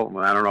 Well,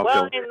 I don't know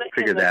if they'll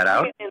figure that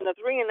out. And the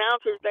three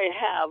announcers they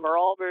have are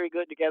all very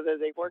good together.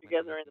 They've worked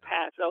together in the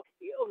past. So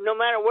no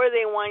matter where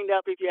they wind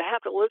up, if you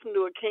have to listen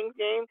to a Kings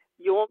game,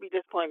 you won't be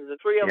disappointed. The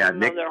three of them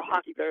know their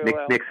hockey very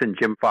well. Nick Nixon,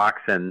 Jim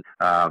Fox, and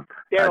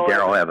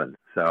Darrell Evans.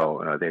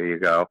 So there you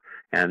go.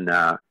 And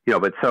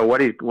but so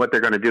what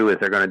they're going to do is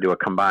they're going to do a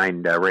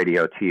combined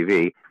radio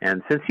TV.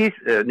 And since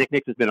Nick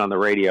Nixon's been on the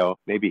radio,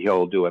 maybe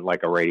he'll do it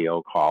like a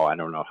radio call. I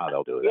don't know how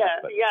they'll do it.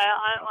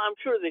 I'm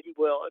sure that he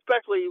will,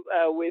 especially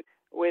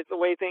with the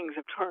way things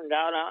have turned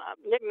out.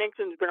 Nick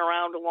Nixon's been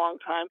around a long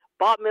time.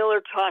 Bob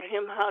Miller taught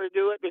him how to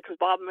do it because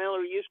Bob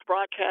Miller used to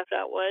broadcast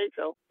that way.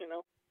 So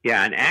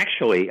Yeah, and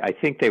actually, I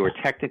think they were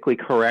technically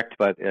correct,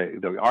 but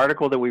the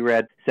article that we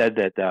read said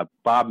that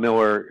Bob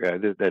Miller,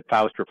 that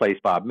Faust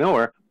replaced Bob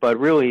Miller, but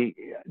really,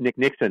 Nick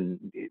Nixon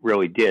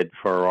really did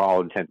for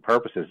all intent and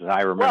purposes, as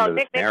I remember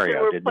the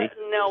scenario, didn't he?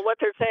 No, what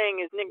they're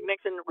saying is Nick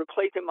Nixon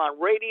replaced him on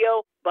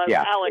radio, but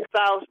Alex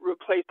Faust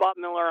replaced Bob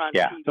Miller on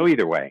TV. So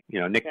either way,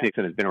 Nick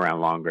Nixon has been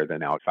around longer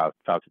than Alex Faust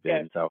has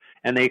been. So,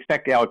 and they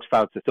expect Alex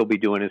Faust to still be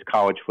doing his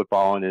college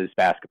football and his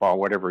basketball,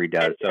 whatever he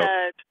does.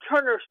 And,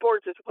 Turner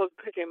Sports is supposed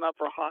to pick him up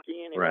for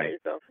hockey anyway.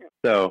 Right.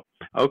 So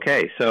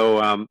okay.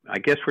 So I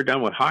guess we're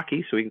done with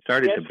hockey, so we can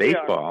start into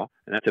baseball.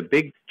 And that's a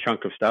big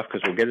chunk of stuff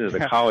because we'll get into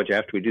the college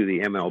after we do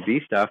the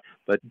MLB stuff.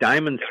 But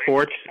Diamond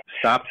Sports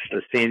stopped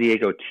the San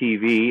Diego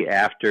TV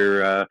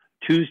after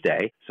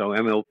Tuesday, so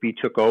MLB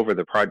took over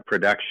the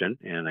production,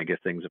 and I guess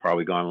things have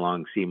probably gone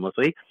along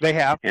seamlessly. They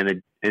have.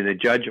 And the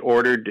judge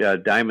ordered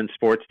Diamond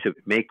Sports to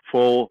make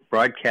full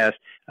broadcast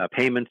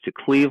payments to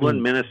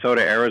Cleveland,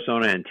 Minnesota,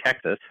 Arizona, and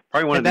Texas.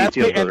 Probably one of these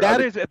deals. And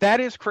that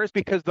is, Chris,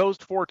 because those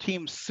four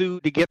teams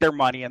sued to get their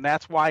money, and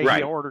that's why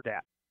he ordered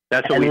that.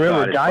 That's what we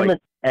thought.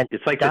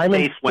 It's like the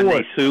states when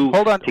they sue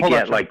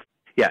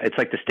it's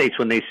like the states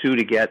when they sue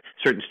to get,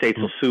 certain states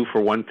will sue for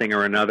one thing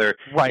or another,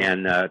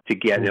 and to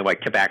get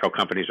like tobacco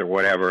companies or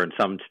whatever, and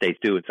some states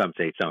do and some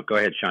states don't. Go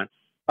ahead, Sean.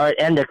 All right,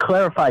 and to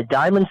clarify,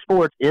 Diamond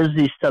Sports is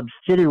the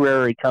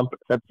subsidiary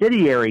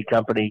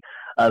company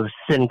of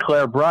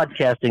Sinclair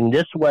Broadcasting.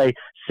 This way,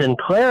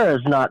 Sinclair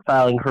is not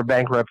filing for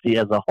bankruptcy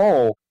as a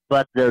whole,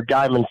 but their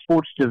Diamond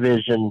Sports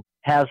division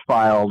has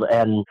filed,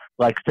 and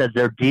like I said,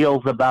 their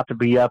deal's about to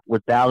be up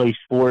with Bally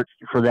Sports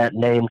for that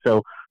name,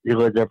 so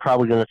they're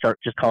probably going to start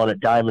just calling it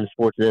Diamond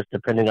Sports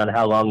depending on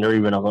how long they're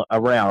even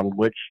around,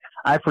 which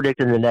I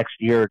predict in the next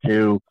year or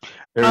two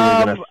they're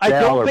either going to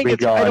sell or be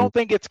gone. I don't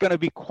think it's going to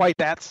be quite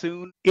that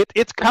soon.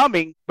 It's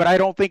coming, but I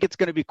don't think it's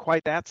going to be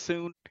quite that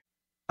soon.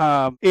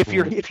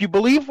 If you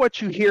believe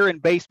what you hear in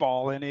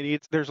baseball, and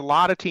there's a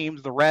lot of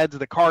teams, the Reds,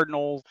 the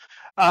Cardinals,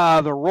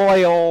 the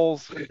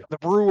Royals, the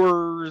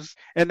Brewers,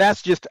 and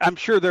that's just, I'm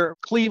sure they're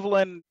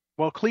Cleveland.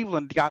 Well,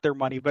 Cleveland got their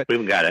money, but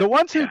the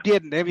ones who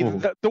didn't, I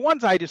mean, the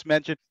ones I just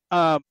mentioned,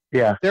 they're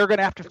going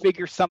to have to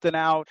figure something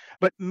out.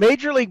 But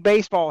Major League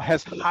Baseball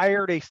has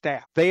hired a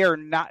staff.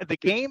 The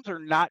games are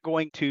not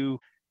going to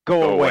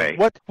go away.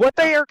 What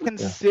they are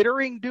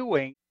considering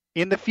doing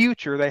in the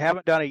future, they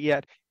haven't done it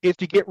yet, is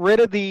to get rid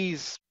of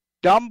these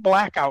dumb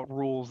blackout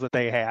rules that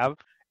they have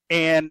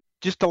and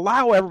just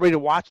allow everybody to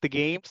watch the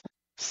games.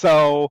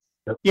 So,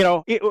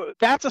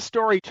 that's a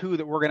story too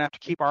that we're going to have to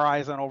keep our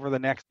eyes on over the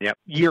next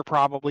year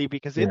probably,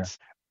 because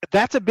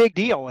that's a big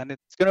deal, and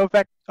it's going to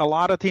affect a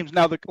lot of teams.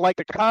 Now, like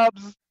the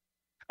Cubs,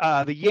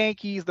 the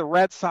Yankees, the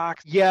Red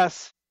Sox,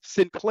 yes,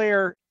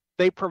 Sinclair,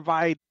 they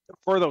provide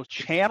for those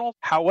channels.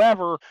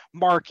 However,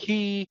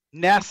 Marquee,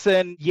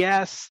 Nesson,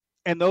 yes,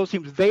 and those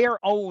teams, they are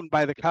owned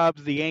by the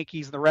Cubs, the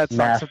Yankees, and the Red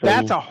Sox. So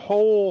that's a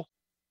whole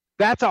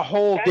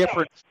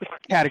different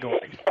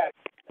category.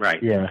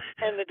 Right. Yeah.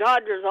 And the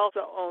Dodgers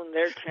also own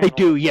their channel. They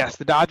do, yes.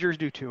 The Dodgers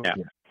do too. Yeah.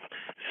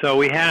 So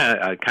we had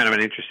a kind of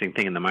an interesting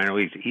thing in the minor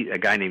leagues. A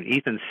guy named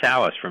Ethan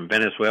Salas from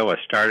Venezuela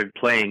started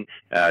playing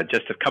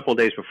just a couple of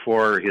days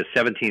before his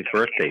 17th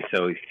birthday.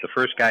 So he's the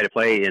first guy to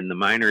play in the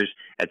minors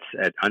at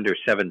under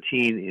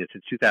 17. It's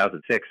in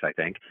 2006, I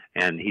think,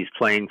 and he's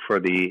playing for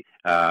the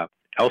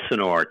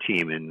Elsinore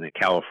team in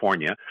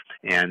California,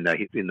 and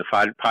he's in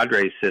the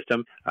Padres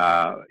system.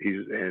 Let's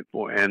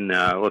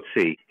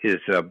see, his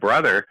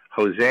brother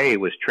Jose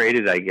was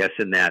traded, I guess,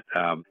 in that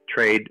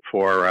trade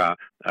for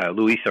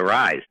Luis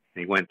Arraez.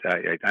 He went.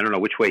 I don't know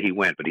which way he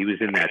went, but he was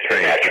in that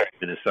trade,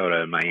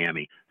 Minnesota and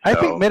Miami.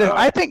 So,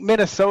 I think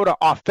Minnesota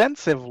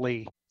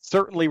offensively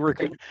certainly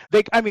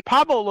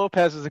Pablo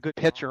Lopez is a good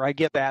pitcher. I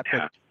get that,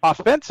 but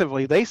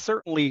offensively, they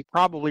certainly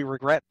probably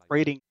regret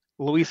trading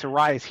Luis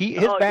Arraez.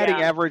 His batting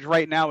average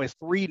right now is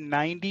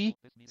 .390.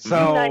 So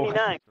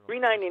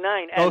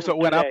 399. Oh, so it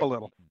went up a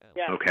little.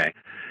 Yeah. Okay.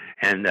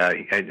 And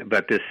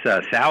but this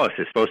Salas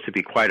is supposed to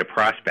be quite a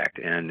prospect,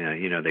 and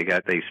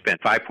they spent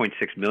 $5.6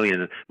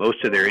 million,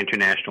 most of their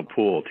international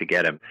pool, to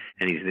get him,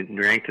 and he's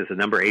ranked as the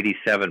number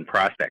 87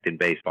 prospect in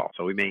baseball.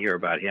 So we may hear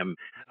about him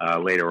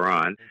later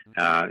on.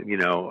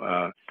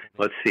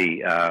 Let's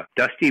see,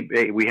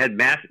 Dusty. We had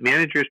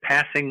managers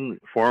passing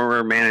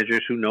former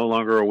managers who no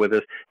longer are with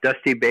us.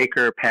 Dusty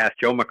Baker passed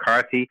Joe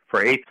McCarthy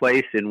for 8th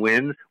place in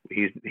wins.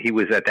 He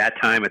was at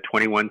that time at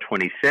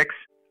 21-26.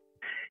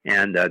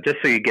 And just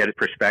so you get a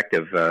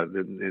perspective, they're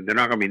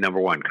not going to be number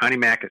one. Connie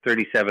Mack at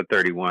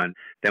 37-31.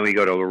 Then we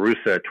go to La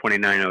Russa at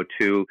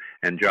 29-02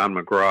 and John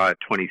McGraw at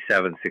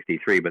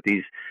 27-63. But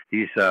these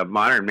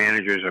modern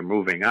managers are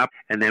moving up.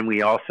 And then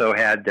we also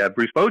had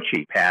Bruce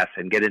Bochy pass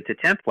and get into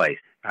 10th place.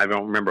 I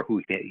don't remember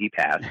who he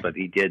passed, but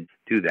he did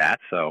do that.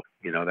 So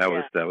that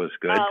was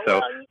good.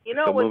 So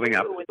moving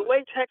up. With the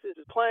way Texas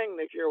is playing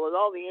this year, with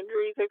all the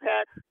injuries they've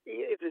had,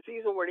 if the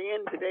season were to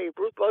end today,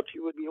 Bruce Bochy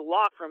would be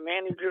locked for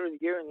Manager of the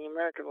Year in the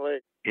American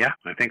League. Yeah,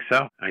 I think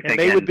so.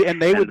 They would be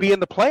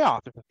in the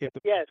playoffs if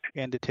it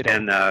ended today.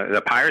 And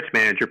the Pirates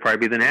manager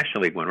probably be the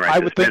National League one, right? I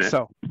would think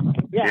so.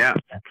 Yeah.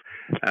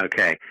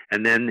 Okay.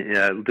 And then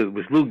it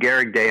was Lou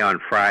Gehrig Day on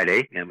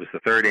Friday, and it was the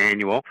 3rd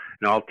annual,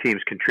 and all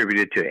teams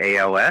contributed to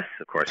ALS.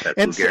 Of course, that's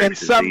Lou Gehrig's and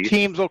some disease.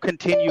 teams will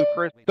continue,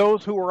 Chris.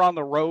 Those who are on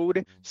the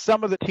road,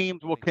 some of the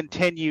teams will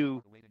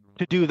continue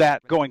to do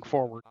that going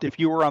forward. If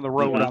you were on the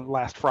road on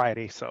last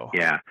Friday, so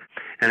yeah.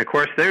 And of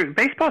course,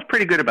 baseball's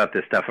pretty good about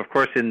this stuff. Of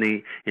course, in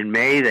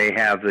May they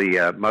have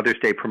the Mother's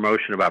Day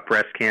promotion about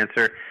breast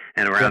cancer,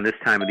 and around this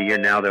time of the year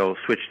now they'll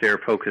switch their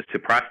focus to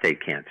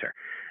prostate cancer.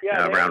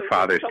 Around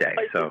Father's Day,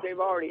 so they've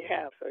already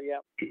have.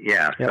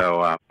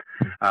 So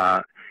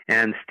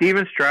and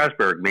Steven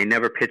Strasburg may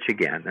never pitch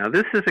again. Now,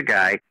 this is a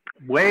guy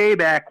way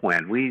back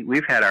when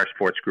we've had our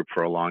sports group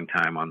for a long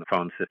time on the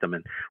phone system,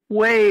 and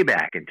way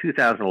back in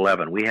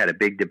 2011 we had a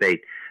big debate.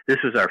 This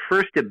was our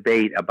first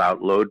debate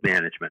about load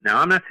management.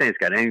 Now, I'm not saying it's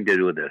got anything to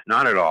do with this,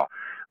 not at all.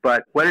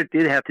 But what it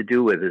did have to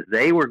do with is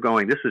this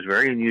was a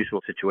very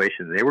unusual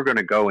situation. They were going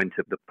to go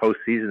into the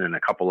postseason in a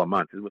couple of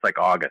months. It was like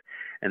August.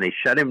 And they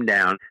shut him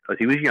down because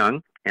he was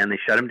young, and they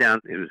shut him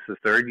down. It was the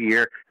 3rd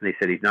year, and they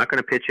said he's not going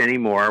to pitch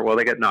anymore. Well,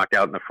 they got knocked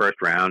out in the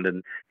first round,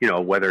 and,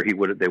 whether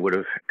they would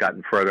have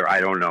gotten further, I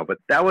don't know. But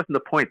that wasn't the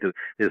point.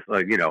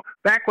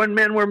 Back when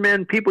men were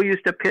men, people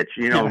used to pitch,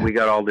 and we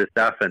got all this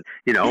stuff, and,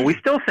 we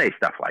still say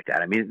stuff like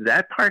that. I mean,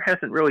 that part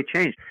hasn't really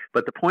changed.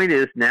 But the point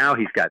is now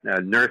he's got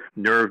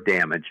nerve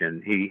damage,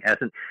 and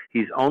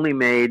he's only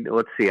made,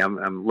 let's see,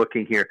 I'm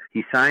looking here.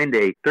 He signed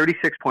a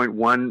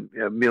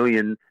 $36.1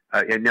 million. He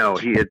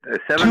had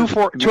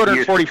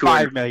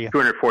 $245 million.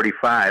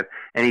 245,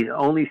 and he's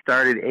only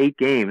started 8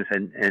 games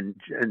and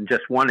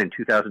just one in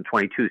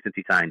 2022 since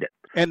he signed it.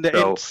 And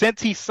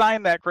since he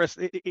signed that, Chris,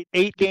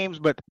 8 games,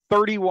 but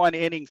 31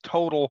 innings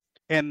total.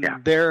 And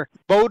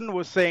Bowden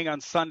was saying on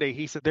Sunday,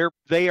 he said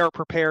they are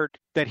prepared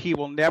that he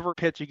will never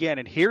pitch again.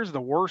 And here's the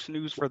worst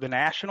news for the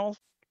Nationals: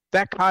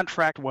 that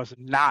contract was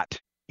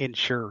not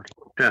insured.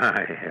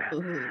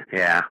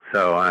 Yeah.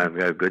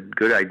 So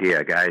good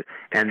idea, guys.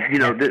 And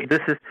this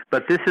is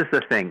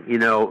the thing.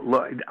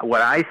 Look,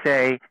 what I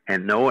say,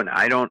 and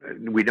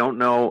we don't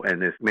know,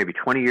 and there's maybe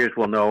 20 years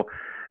we'll know.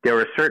 There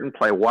were certain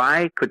play.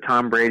 Why could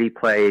Tom Brady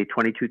play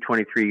 22,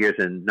 23 years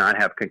and not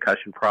have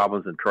concussion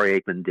problems, and Troy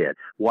Aikman did?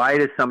 Why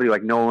does somebody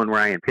like Nolan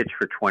Ryan pitch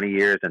for 20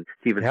 years and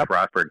Steven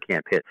Strasburg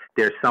can't pitch?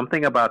 There's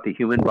something about the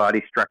human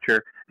body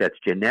structure that's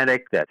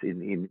genetic, that's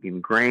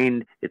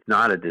ingrained. It's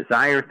not a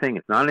desire thing.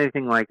 It's not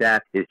anything like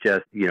that. It's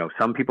just,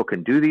 some people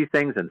can do these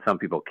things and some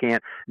people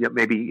can't.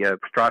 Maybe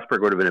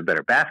Strasburg would have been a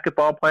better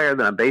basketball player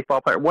than a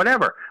baseball player,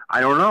 whatever. I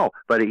don't know.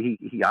 But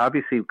he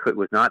obviously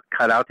was not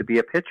cut out to be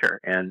a pitcher,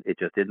 and it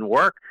just didn't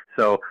work.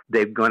 So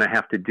they're going to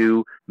have to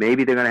do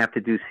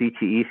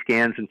CTE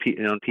scans and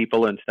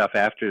people and stuff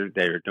after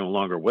they're no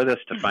longer with us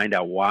to find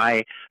out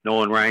why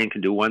Nolan Ryan can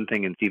do one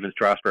thing and Steven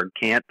Strasburg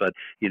can't. But,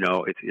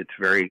 it's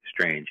very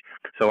strange.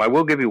 So I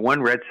will give you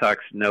one Red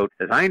Sox note.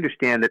 As I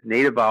understand it,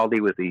 Nate Eovaldi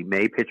was the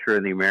May pitcher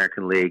in the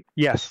American League.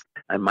 Yes.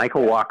 And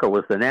Michael Walker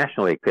was the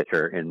National League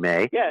pitcher in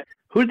May. Yes.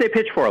 Who did they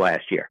pitch for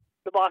last year?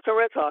 The Boston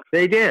Red Sox.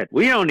 They did.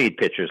 We don't need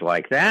pitchers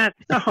like that.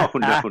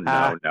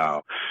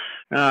 No.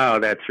 Oh,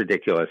 that's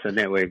ridiculous. And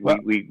then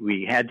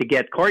we had to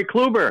get Corey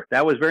Kluber.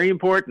 That was very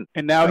important.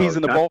 And now he's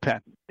in the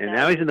bullpen. And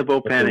now he's in the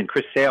bullpen, and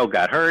Chris Sale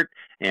got hurt,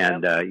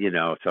 and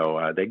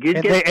they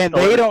get.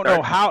 They don't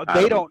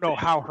know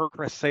how hurt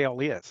Chris Sale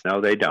is. No,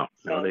 they don't.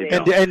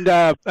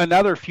 And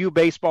another few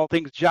baseball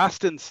things.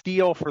 Justin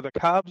Steele for the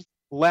Cubs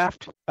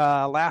left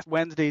last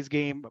Wednesday's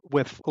game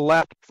with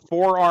left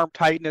forearm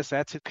tightness.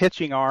 That's his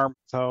pitching arm.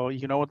 So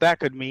you know what that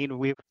could mean.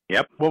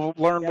 We'll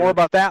learn more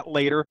about that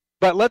later.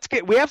 But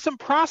we have some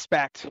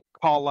prospect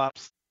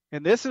call-ups,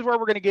 and this is where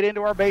we're going to get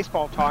into our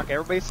baseball talk.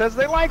 Everybody says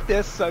they like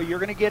this, so you're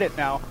going to get it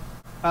now.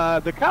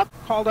 The Cubs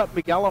called up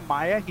Miguel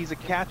Amaya. He's a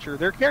catcher.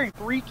 They're carrying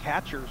 3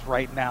 catchers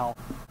right now.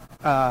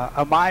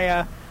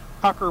 Amaya,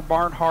 Tucker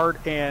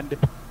Barnhart, and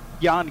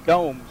Jan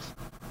Gomes.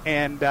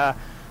 And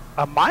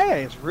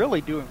Amaya is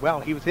really doing well.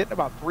 He was hitting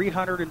about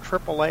 300 in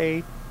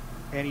AAA,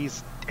 and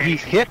he's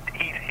hit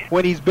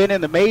when he's been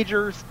in the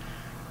majors,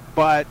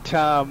 but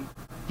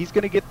he's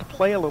going to get to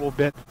play a little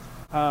bit.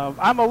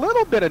 I'm a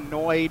little bit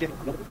annoyed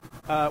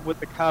with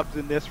the Cubs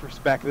in this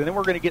respect, and then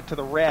we're going to get to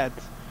the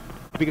Reds,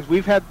 because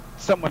we've had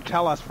someone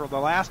tell us for the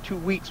last 2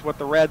 weeks what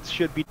the Reds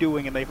should be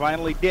doing, and they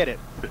finally did it.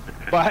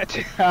 But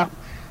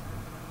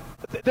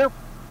they're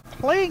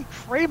playing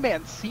Trey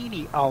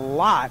Mancini a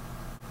lot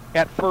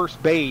at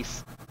first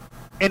base.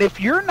 And if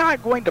you're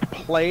not going to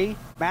play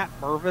Matt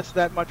Mervis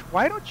that much,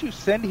 why don't you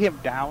send him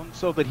down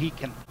so that he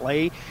can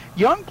play?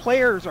 Young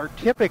players are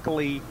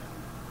typically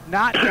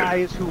not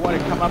guys who want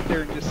to come up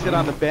there and just sit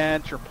on the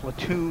bench or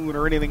platoon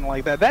or anything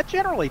like that. That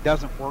generally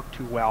doesn't work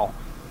too well.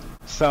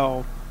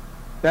 So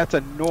that's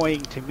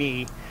annoying to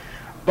me.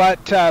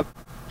 But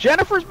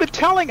Jennifer's been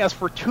telling us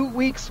for 2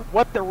 weeks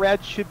what the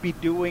Reds should be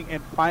doing,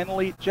 and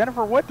finally,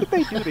 Jennifer, what did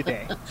they do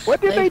today?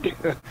 What did they do?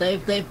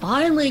 They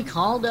finally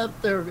called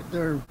up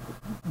their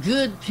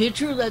good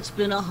pitcher that's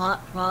been a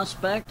hot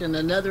prospect, and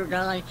another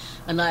guy,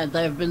 and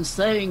they've been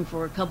saying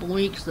for a couple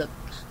weeks that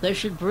they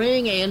should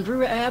bring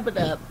Andrew Abbott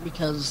up,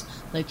 because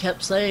they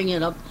kept saying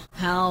it up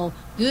how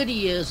good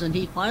he is, and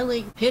he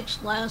finally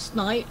pitched last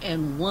night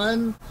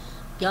and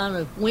got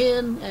a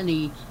win, and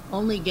he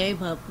only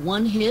gave up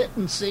 1 hit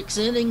in 6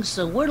 innings,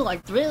 so we're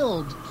like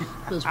thrilled,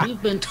 because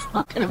we've been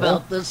talking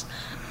about this.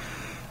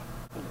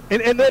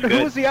 And then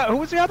who was the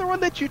other one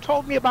that you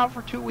told me about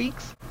for 2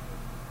 weeks?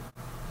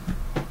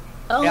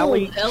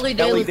 Ellie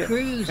De La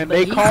Cruz. And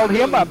they called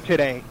him up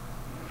today.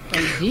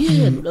 They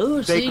did.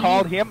 They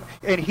called him,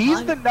 and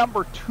he's the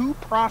number 2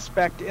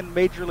 prospect in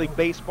Major League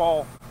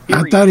Baseball.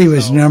 I thought he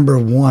was number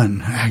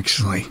 1,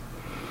 actually.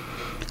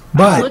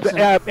 But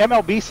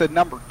MLB said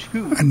number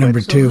 2. Number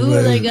 2. Who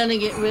are they going to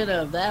get rid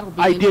of? That'll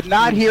be. I did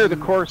not hear the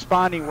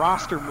corresponding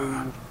roster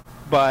move,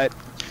 but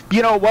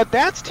you know what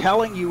that's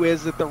telling you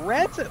is that the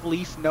Reds at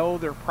least know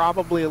they're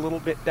probably a little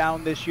bit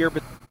down this year,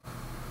 but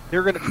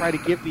they're going to try to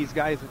give these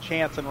guys a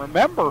chance. And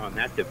remember, on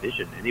that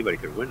division, anybody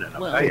could win it.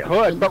 They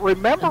could, but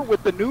remember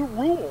with the new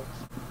rules,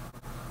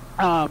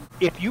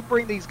 if you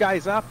bring these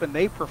guys up and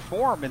they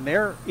perform and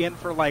they're in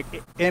for like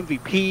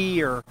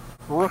MVP or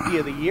Rookie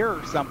of the Year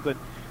or something,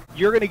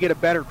 you're going to get a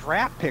better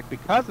draft pick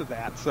because of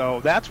that. So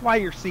that's why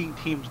you're seeing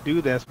teams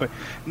do this. But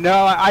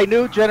no, I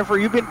knew, Jennifer,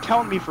 you've been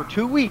telling me for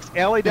 2 weeks,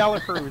 Ellie De La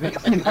Cruz.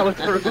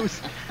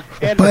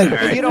 And,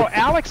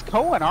 Alex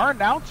Cohen, our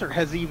announcer,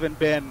 has even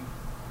been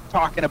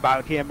talking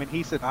about him, and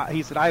he said,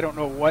 I don't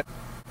know what,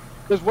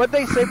 because what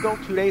they said, Bill,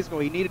 2 days ago,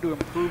 he needed to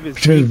improve his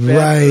defense.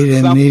 Right,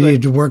 and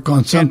needed to work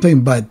on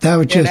something, but that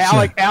was just...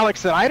 Alex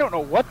said, I don't know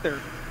what they're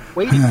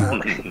waiting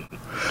for.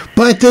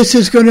 But this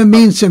is going to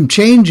mean some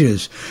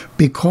changes,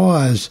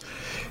 because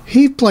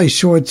he plays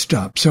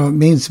shortstop, so it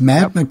means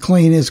Matt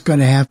McLean is going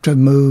to have to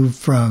move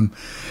from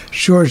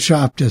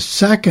shortstop to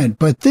second,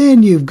 but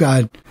then you've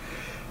got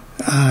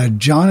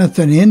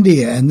Jonathan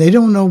India, and they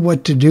don't know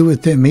what to do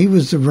with him. He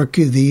was the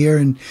Rookie of the Year,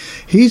 and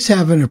he's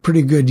having a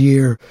pretty good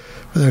year.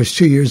 Well, that was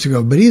 2 years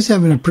ago, but he's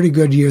having a pretty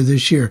good year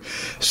this year.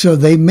 So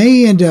they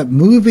may end up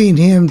moving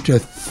him to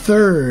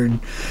third,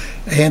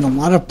 and a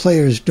lot of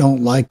players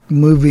don't like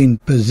moving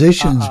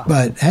positions,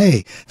 but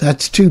hey,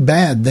 that's too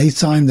bad. They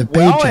signed the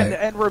paycheck. Well,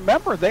 and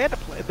remember, they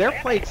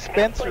played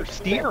Spencer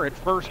Steer at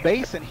first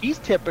base, and he's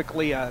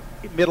typically a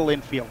middle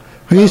infielder.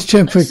 He's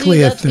typically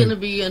that's going to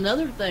be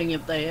another thing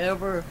if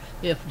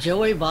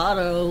Joey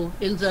Votto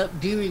ends up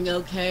doing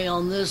okay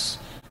on this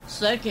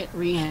second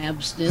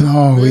rehab stint.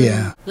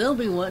 They'll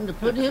be wanting to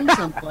put him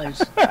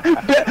someplace.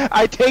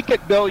 I take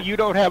it, Bill, you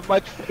don't have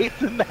much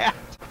faith in that.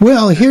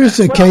 Well, here's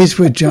the case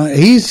with John.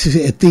 He's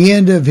at the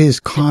end of his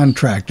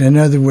contract. In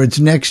other words,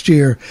 next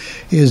year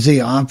is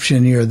the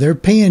option year. They're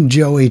paying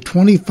Joey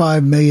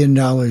 $25 million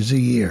a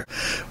year.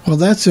 Well,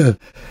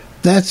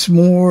 that's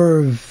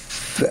more.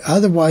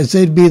 Otherwise,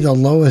 they'd be the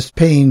lowest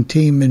paying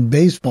team in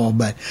baseball,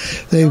 but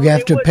they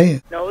have to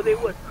pay. No, they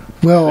wouldn't.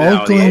 Well,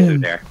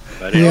 Oakland.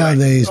 But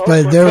anyway.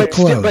 But they're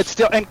close. But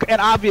still, and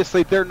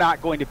obviously, they're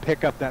not going to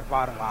pick up that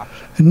bottom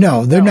option.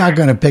 No, they're not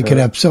going to pick it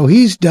up. So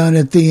he's done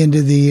at the end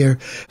of the year.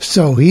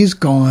 So he's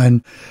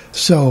gone.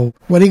 So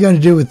what are you going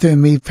to do with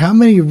him? How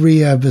many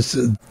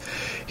rehabs?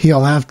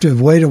 He'll have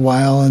to wait a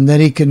while, and then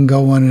he can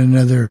go on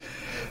another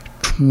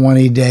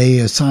 20-day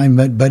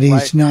assignment, but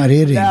he's not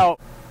hitting. Now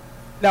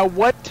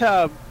what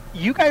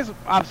you guys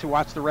obviously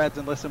watch the Reds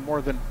and listen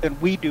more than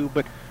we do,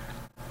 but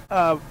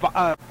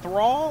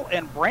Thrall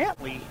and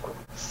Brantley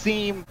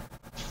seem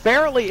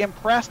fairly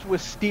impressed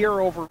with Steer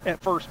over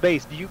at first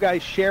base. Do you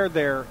guys share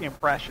their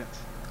impressions?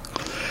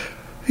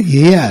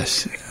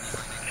 Yes.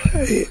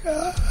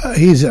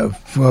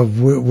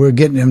 We're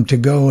getting him to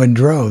go in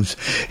droves.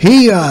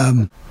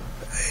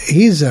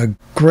 He's a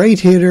great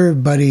hitter,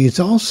 but he's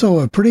also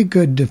a pretty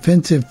good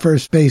defensive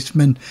first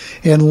baseman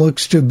and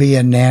looks to be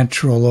a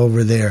natural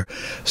over there.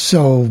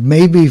 So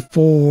maybe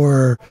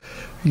for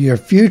your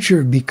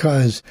future,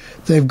 because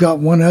they've got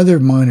one other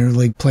minor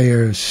league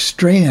player,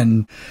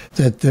 Strand,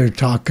 that they're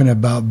talking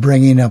about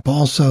bringing up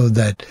also,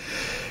 that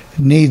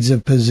needs a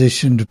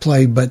position to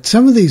play. But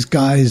some of these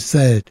guys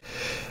that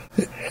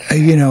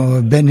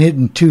have been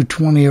hitting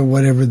 220 or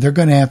whatever, they're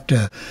going to have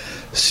to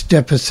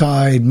step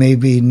aside,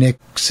 maybe Nick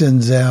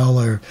Senzel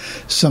or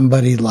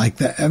somebody like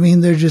that. I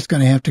mean, they're just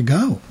going to have to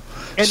go.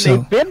 And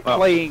they've been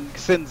playing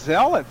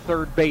Senzel at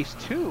third base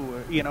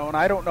too, and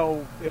I don't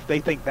know if they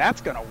think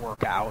that's going to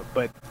work out.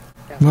 But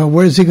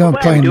where's he going to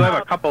play? We do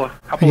have a couple of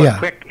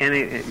quick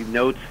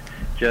notes,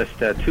 just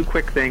two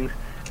quick things.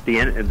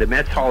 The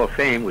Mets Hall of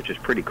Fame, which is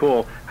pretty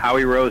cool.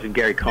 Howie Rose and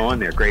Gary Cohen,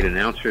 they're great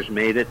announcers,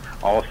 made it.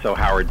 Also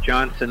Howard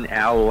Johnson,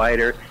 Al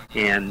Leiter,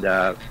 and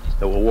the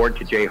award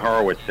to Jay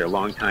Horowitz, their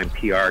longtime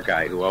PR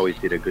guy, who always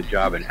did a good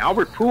job. And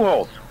Albert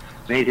Pujols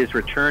made his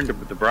return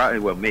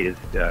to made his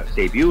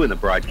debut in the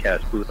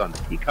broadcast booth on the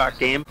Peacock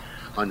game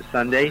on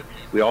Sunday.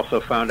 We also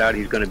found out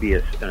he's going to be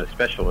a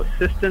special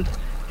assistant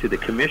to the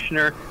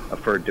commissioner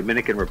for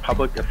Dominican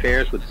Republic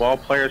affairs with ball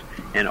players,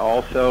 and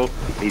also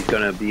he's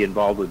going to be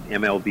involved with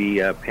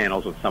MLB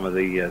panels with some of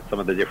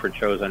the different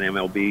shows on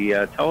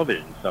MLB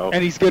television. So,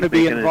 and he's going to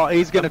be involved.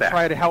 He's going to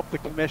try to help the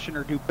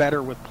commissioner do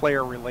better with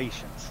player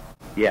relations.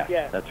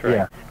 Yeah, that's right.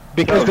 Yeah.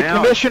 Because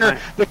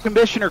the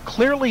commissioner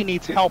clearly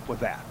needs help with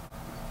that.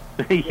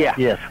 Yeah.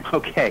 Yes.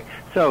 Okay.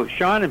 So,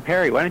 Sean and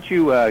Perry, why don't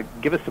you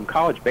give us some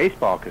college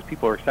baseball, because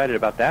people are excited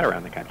about that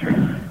around the country.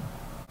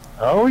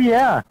 Oh,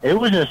 yeah. It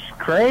was a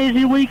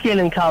crazy weekend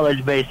in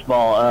college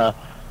baseball.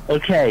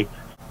 Okay.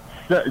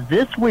 So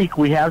this week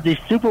we have these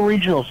super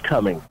regionals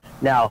coming.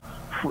 Now,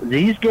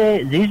 these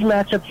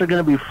matchups are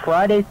going to be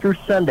Friday through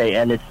Sunday,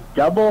 and it's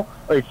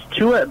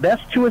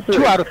best 2 or 3.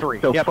 2 out of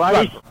 3. So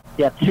Friday,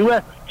 two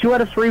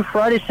out of 3,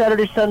 Friday,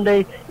 Saturday,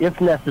 Sunday, if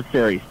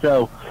necessary.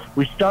 So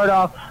we start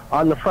off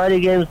on the Friday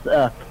games.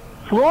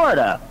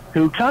 Florida,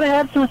 who kind of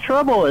had some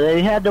trouble.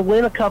 They had to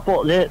win a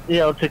couple,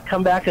 to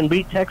come back and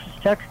beat Texas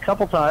Tech a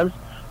couple times.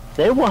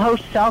 They will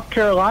host South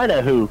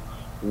Carolina, who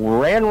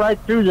ran right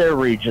through their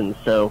region.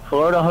 So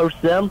Florida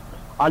hosts them.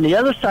 On the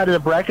other side of the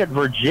bracket,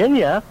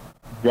 Virginia,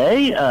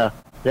 they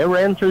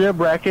ran through their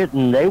bracket,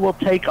 and they will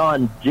take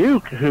on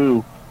Duke,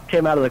 who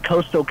came out of the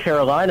Coastal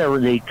Carolina,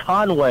 the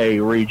Conway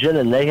region,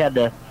 and they had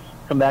to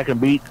come back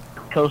and beat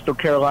Coastal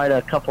Carolina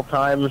a couple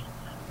times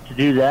to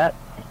do that.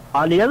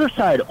 On the other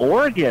side,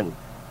 Oregon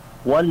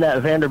won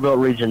that Vanderbilt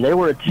region. They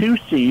were a 2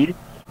 seed.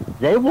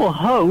 They will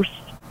host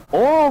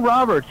Oral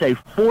Roberts, a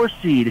 4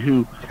 seed,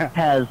 who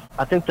has,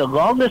 I think, the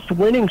longest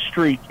winning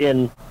streak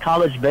in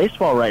college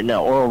baseball right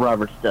now. Oral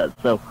Roberts does.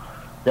 So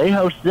they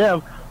host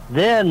them.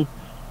 Then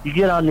you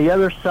get on the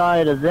other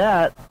side of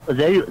that,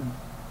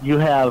 you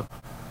have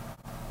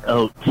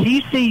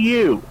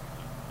TCU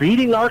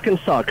beating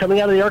Arkansas, coming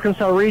out of the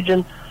Arkansas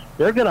region.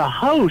 They're going to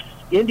host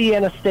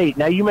Indiana State.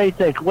 Now, you may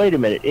think, wait a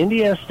minute,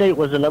 Indiana State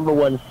was the number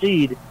 1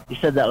 seed. You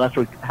said that last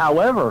week.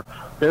 However,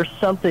 there's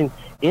something.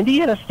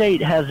 Indiana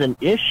State has an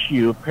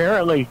issue.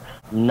 Apparently,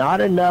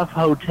 not enough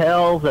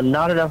hotels and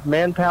not enough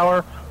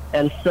manpower.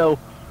 And so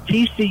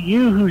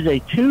TCU, who's a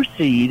 2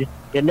 seed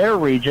in their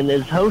region,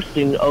 is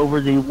hosting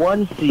over the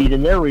 1 seed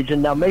in their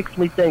region. Now, makes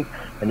me think,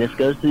 and this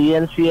goes to the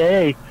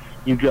NCAA,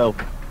 you go,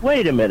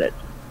 wait a minute.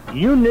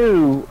 You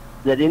knew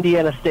that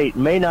Indiana State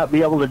may not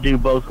be able to do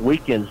both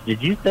weekends.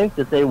 Did you think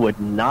that they would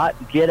not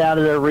get out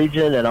of their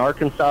region and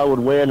Arkansas would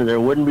win and there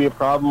wouldn't be a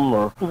problem?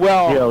 Or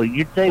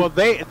you'd think. Well,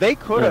 they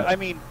could have. Yeah. I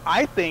mean,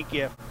 I think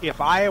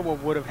if Iowa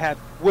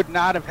would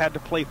not have had to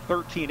play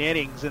 13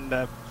 innings in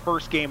the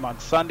first game on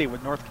Sunday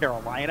with North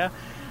Carolina,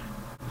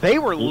 they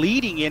were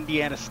leading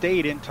Indiana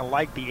State into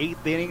like the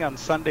 8th inning on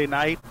Sunday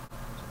night.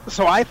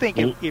 So I think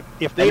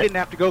if they didn't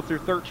have to go through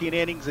 13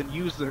 innings and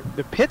use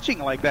the pitching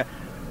like that,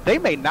 they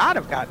may not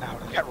have gotten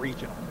out of that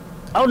regional.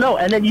 Oh, no,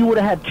 and then you would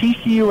have had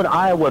TCU and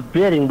Iowa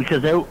bidding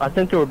because I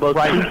think they were both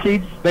 2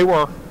 seeds. They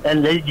were.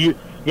 And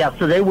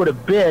so they would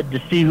have bid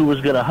to see who was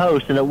going to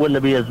host, and it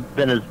wouldn't have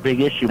been as big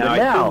issue. Now, but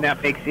I assume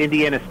that makes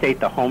Indiana State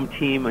the home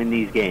team in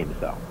these games,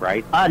 though,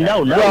 right?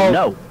 No.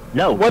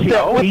 What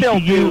they'll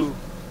do,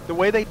 the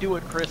way they do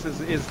it, Chris,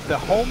 is the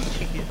home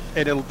team,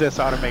 and this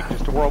ought to make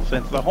just a world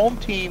sense. The home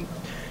team,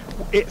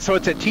 so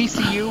it's at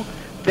TCU.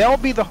 They'll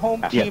be the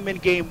home team in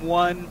Game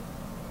 1.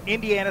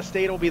 Indiana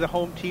State will be the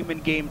home team in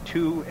Game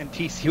 2, and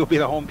TCU will be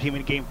the home team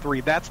in Game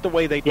 3. That's the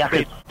way they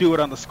do it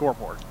on the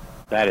scoreboard.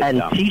 That is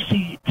dumb.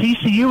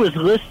 TCU is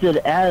listed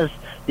as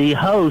the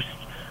host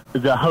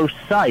the host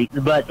site,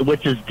 but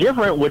which is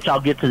different, which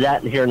I'll get to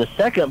that here in a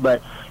second.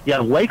 But yeah,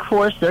 Wake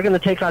Forest, they're going to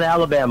take on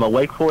Alabama.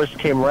 Wake Forest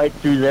came right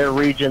through their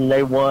region.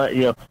 They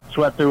won,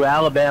 swept through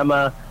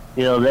Alabama.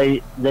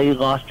 They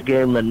lost a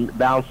game and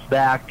bounced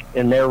back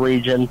in their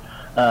region.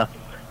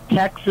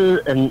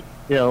 Texas and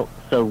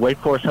so Wake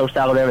Forest hosts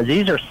Alabama.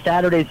 These are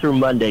Saturday through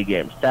Monday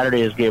games.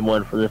 Saturday is game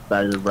one for this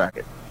side of the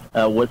bracket.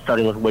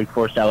 Starting with Wake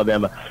Forest,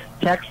 Alabama.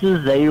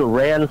 Texas, they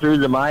ran through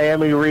the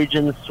Miami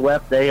region,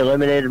 swept. They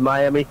eliminated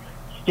Miami.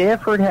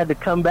 Stanford had to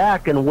come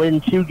back and win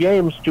 2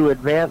 games to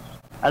advance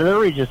out of the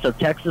region. So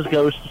Texas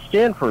goes to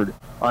Stanford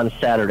on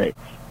Saturday.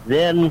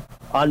 Then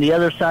on the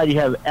other side, you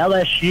have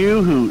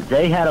LSU, who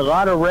they had a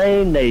lot of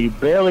rain. They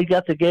barely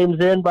got the games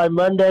in by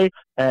Monday,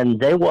 and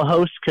they will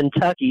host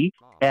Kentucky.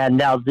 And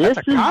now this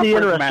is the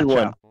interesting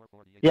one.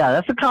 Yeah,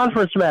 that's a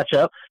conference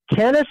matchup.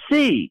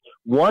 Tennessee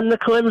won the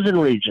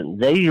Clemson region.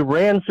 They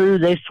ran through,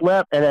 they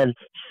swept, and then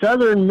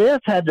Southern Miss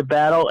had to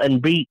battle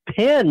and beat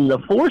Penn, the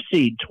 4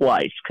 seed,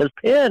 twice, because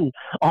Penn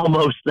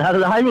almost, out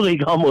of the Ivy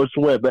League, almost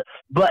went.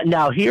 But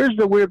now here's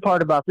the weird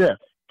part about this.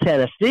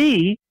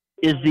 Tennessee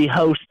is the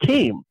host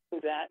team,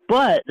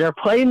 but they're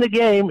playing the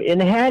game in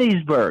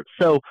Hattiesburg.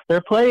 So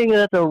they're playing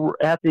it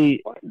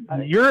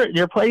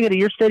you're playing it at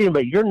your stadium,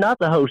 but you're not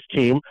the host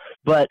team.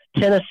 But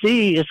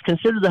Tennessee is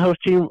considered the host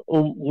team.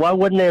 Why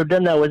wouldn't they have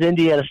done that with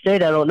Indiana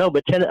State? I don't know.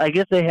 But I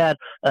guess they had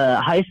a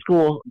high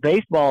school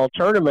baseball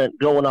tournament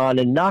going on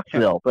in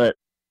Knoxville. But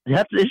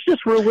it's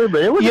just real weird.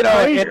 But it was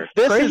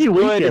crazy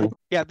weekend.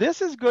 Yeah,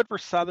 this is good for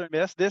Southern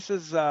Miss. This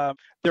is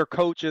their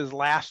coach's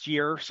last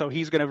year, so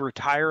he's going to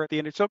retire at the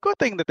end. So good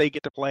thing that they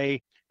get to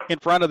play in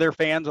front of their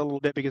fans a little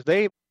bit, because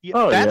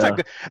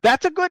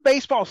that's a good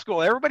baseball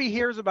school. Everybody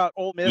hears about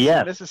Ole Miss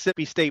and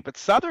Mississippi State, but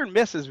Southern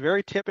Miss is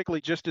very typically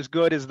just as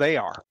good as they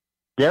are.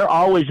 They're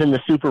always in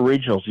the super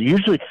regionals.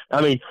 Usually,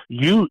 I mean,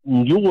 you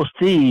will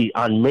see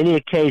on many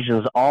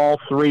occasions all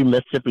 3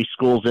 Mississippi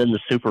schools in the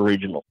super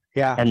regional.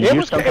 Yeah, and it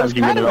was kind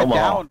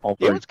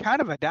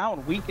of a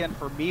down weekend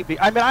for me.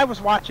 I mean, I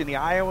was watching the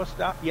Iowa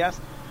stuff, yes,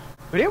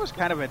 but it was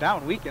kind of a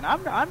down weekend.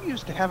 I'm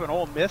used to having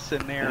Ole Miss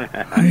in there.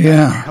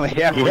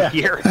 Every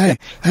year.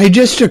 Hey,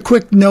 just a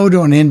quick note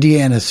on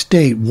Indiana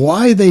State.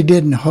 Why they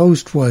didn't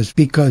host was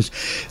because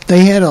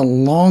they had a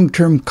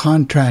long-term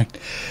contract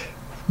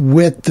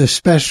with the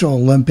Special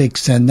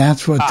Olympics, and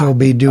that's what they'll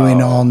be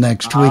doing all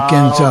next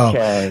weekend.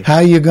 So how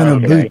are you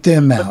going to boot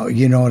them out?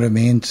 You know what I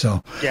mean?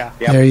 So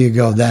there you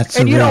go. That's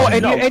the reason.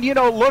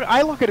 Look,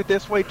 I look at it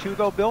this way too,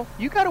 though, Bill.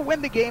 You got to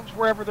win the games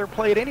wherever they're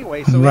played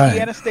anyway. So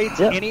Indiana State's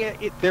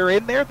they're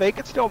in there, they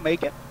could still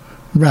make it.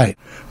 Right,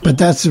 but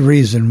that's the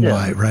reason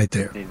why, right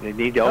there. They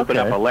need to open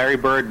up a Larry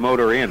Bird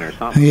Motor Inn or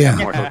something.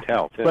 Or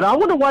hotel too. But I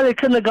wonder why they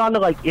couldn't have gone to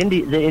the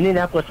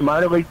Indianapolis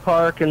Minor League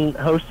Park and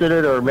hosted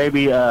it, or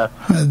maybe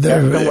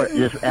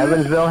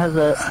Evansville has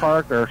a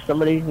park, or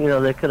somebody.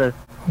 They could have.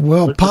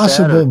 Well,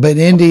 possible, but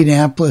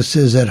Indianapolis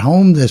is at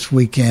home this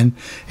weekend,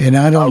 and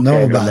I don't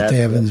know about the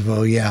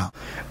Evansville. Yeah,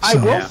 so.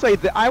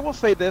 I will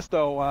say this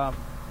though,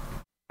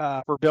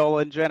 for Bill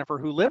and Jennifer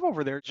who live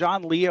over there.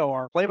 John Leo,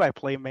 our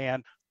play-by-play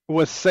man,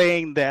 was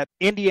saying that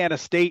Indiana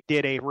State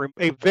did a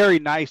very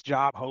nice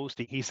job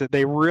hosting. He said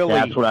that's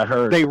what I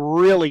heard. They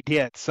really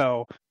did.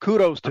 So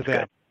kudos to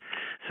them.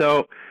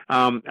 So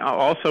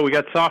also we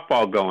got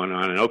softball going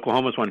on, and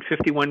Oklahoma's won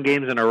 51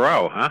 games in a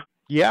row, huh?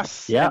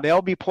 Yes. Yeah. And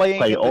they'll be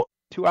playing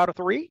 2 out of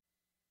 3.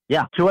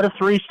 Yeah, 2 out of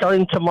 3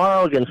 starting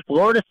tomorrow against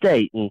Florida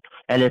State, and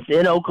it's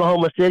in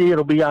Oklahoma City.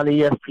 It'll be on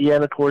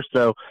ESPN, of course.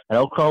 So, and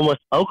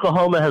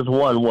Oklahoma has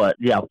won what?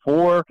 Yeah,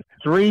 4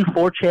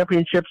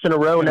 championships in a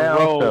row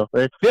now.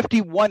 So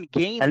 51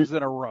 games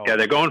in a row. Yeah,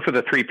 they're going for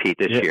the three-peat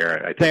this year.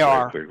 I think they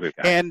are.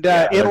 And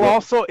it'll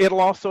also,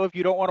 if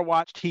you don't want to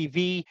watch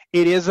TV,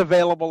 it is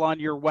available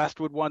on your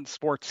Westwood One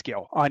Sports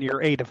Skill on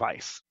your A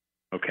device.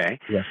 Okay.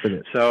 Yes, it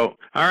is. So,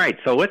 all right.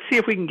 So let's see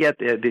if we can get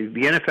the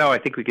NFL. I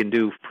think we can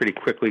do pretty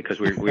quickly because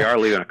we are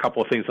leaving a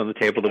couple of things on the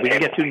table that we can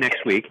get to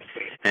next week,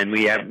 and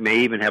we may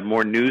even have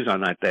more news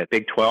on that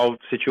Big 12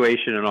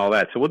 situation and all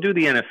that. So we'll do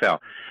the NFL.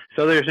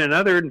 So there's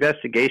another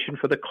investigation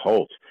for the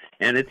Colts,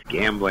 and it's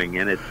gambling,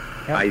 and it's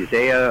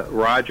Isaiah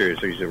Rodgers.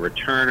 He's a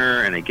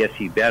returner, and I guess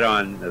he bet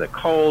on the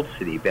Colts,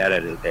 and he bet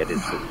at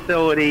his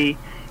facility,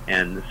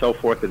 and so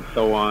forth and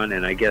so on.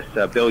 And I guess,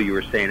 Bill, you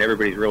were saying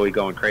everybody's really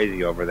going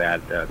crazy over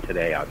that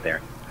today out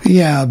there.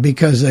 Yeah,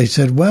 because they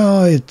said,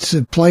 well, it's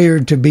a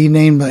player to be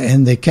named,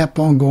 and they kept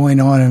on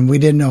going on, and we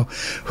didn't know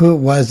who it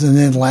was. And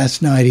then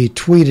last night he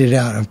tweeted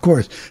out, of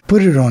course,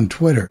 put it on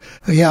Twitter.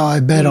 Yeah,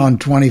 I bet on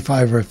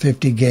 25 or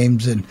 50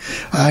 games, and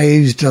I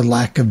used a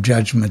lack of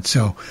judgment.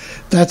 So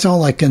that's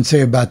all I can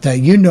say about that.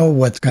 You know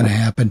what's going to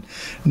happen.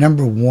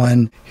 Number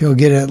one, he'll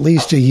get at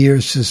least a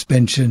year's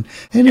suspension,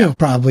 and he'll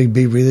probably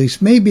be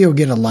released. Maybe he'll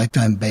get a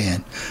lifetime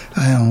ban.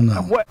 I don't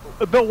know.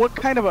 Bill, what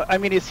kind of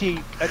is he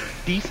a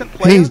decent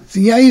player?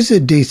 He's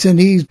a decent.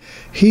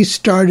 He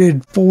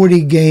started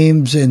 40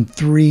 games in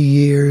 3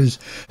 years,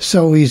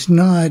 so he's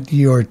not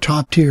your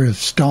top tier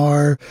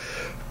star,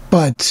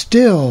 but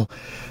still,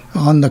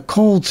 on the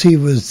Colts he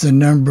was the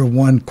number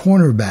 1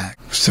 cornerback.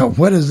 So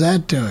what does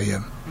that tell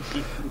you?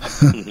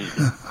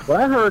 Well,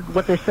 I heard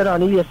what they said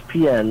on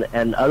ESPN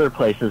and other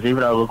places,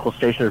 even our local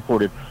station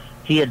reported,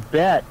 he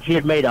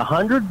had made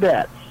 100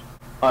 bets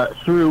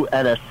through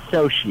an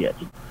associate.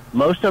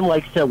 Most of them,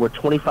 like I said, were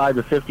 $25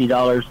 to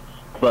 $50,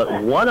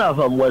 but one of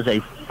them was a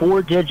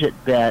 4-digit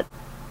bet,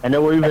 and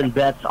there were even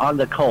bets on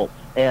the Colts.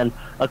 And,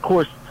 of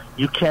course,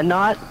 you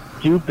cannot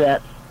do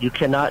bets. You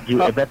cannot do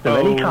bets of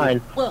any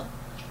kind. Well,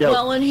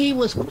 when he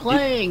was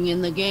playing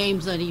in the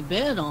games that he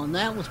bet on,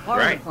 that was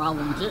part of the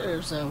problem,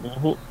 too.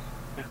 So.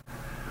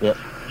 Yep.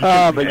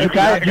 But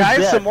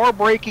guys, some more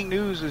breaking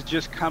news has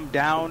just come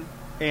down,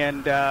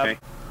 and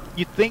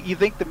you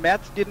think the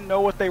Mets didn't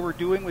know what they were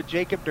doing with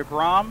Jacob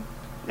deGrom?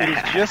 It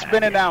has just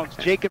been announced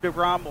Jacob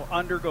deGrom will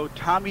undergo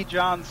Tommy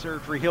John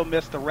surgery. He'll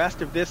miss the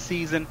rest of this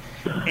season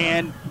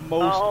and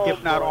most,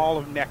 if not all,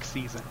 of next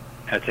season.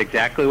 That's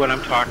exactly what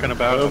I'm talking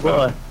about. He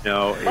was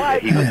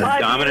a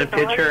dominant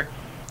pitcher,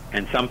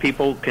 and some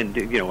people can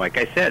do. Like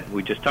I said,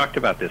 we just talked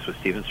about this with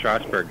Steven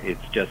Strasburg.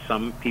 It's just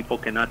some people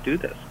cannot do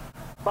this.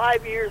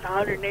 5 years,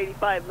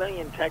 $185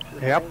 million,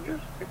 Texas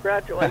Rangers.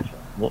 Congratulations.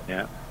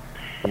 Yeah.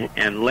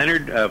 And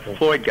Leonard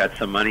Floyd got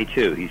some money,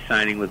 too. He's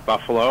signing with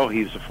Buffalo.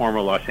 He's a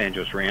former Los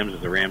Angeles Rams as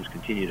the Rams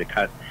continue to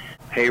cut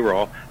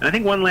payroll. And I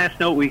think one last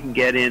note we can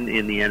get in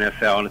the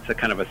NFL, and it's a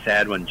kind of a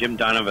sad one. Jim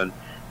Donovan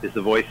is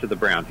the voice of the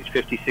Browns. He's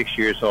 56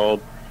 years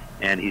old,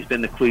 and he's been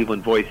the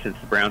Cleveland voice since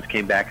the Browns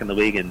came back in the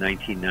league in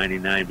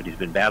 1999, but he's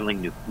been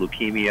battling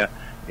leukemia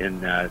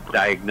and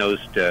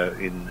diagnosed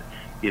in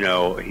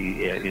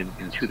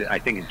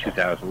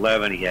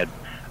 2011 he had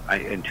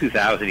in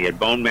 2000 he had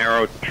bone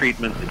marrow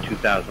treatments. In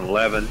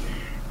 2011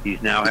 he's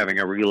now having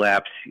a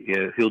relapse.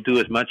 He'll do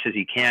as much as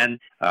he can,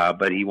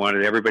 but he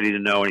wanted everybody to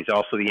know, and he's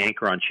also the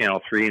anchor on Channel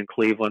 3 in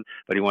Cleveland,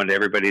 but he wanted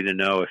everybody to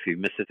know if he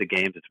misses the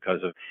games, it's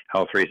because of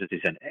health reasons.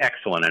 He's an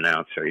excellent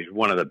announcer. He's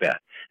one of the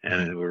best,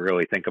 and we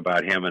really think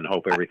about him and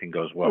hope everything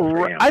goes well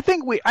for him. I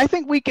think we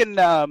can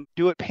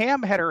do it.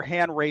 Pam had her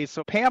hand raised,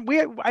 so Pam,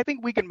 I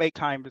think we can make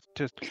time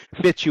to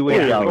fit you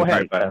in. Go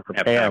ahead.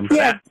 Pam.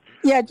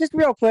 Yeah, just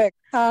real quick.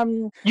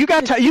 You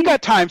got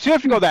time, so you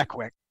have to go that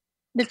quick.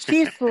 The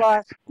Chiefs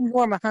lost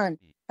Norma Hunt,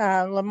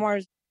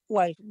 Lamar's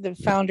wife, the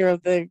founder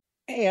of the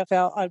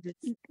AFL.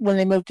 When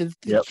they moved to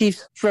the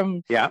Chiefs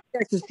from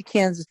Texas to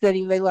Kansas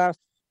City, they lost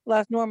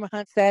Norma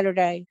Hunt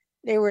Saturday.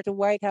 They were at the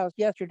White House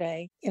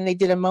yesterday, and they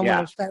did a moment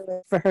of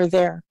silence for her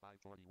there.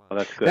 Well,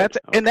 that's good.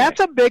 And that's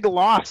a big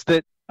loss.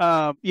 That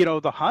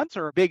the Hunts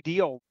are a big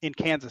deal in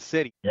Kansas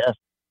City. Yes,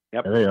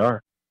 yeah, they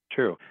are.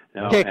 True.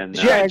 No, okay, and,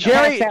 Jerry,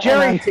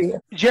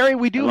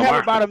 we do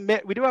have about a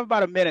minute. We do have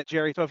about a minute,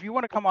 Jerry. So if you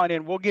want to come on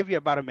in, we'll give you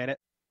about a minute.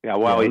 Yeah,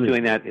 while he's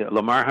doing that,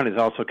 Lamar Hunt is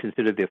also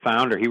considered the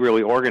founder. He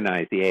really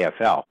organized the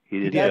AFL.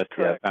 He didn't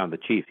just found the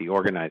Chiefs. He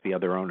organized the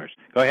other owners.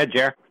 Go ahead,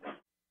 Jerry.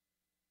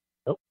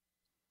 Oh.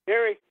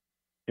 Jerry.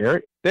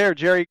 There,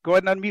 Jerry. Go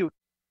ahead and unmute.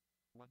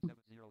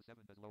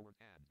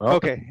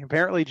 Okay.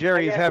 Apparently,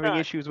 Jerry is having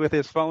issues with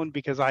his phone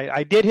because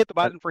I did hit the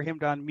button for him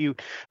to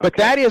unmute. But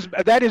that is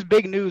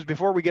big news.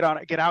 Before we get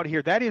out of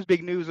here, that is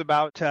big news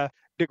about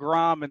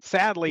deGrom, and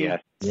sadly,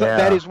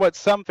 that is what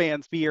some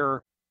fans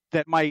fear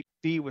that might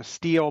be with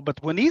Steele.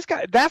 But when these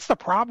guys, that's the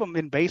problem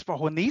in baseball.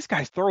 When these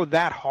guys throw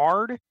that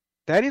hard,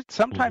 that is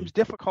sometimes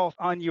difficult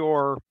on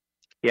your.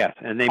 Yes,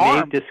 and they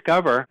may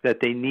discover that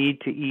they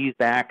need to ease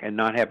back and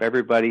not have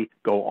everybody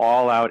go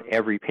all out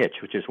every pitch,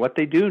 which is what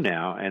they do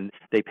now. And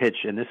they pitch,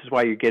 and this is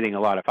why you're getting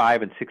a lot of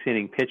 5- and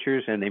 6-inning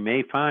pitchers. And they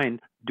may find,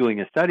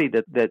 doing a study,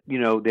 that their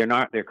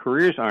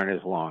careers aren't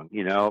as long,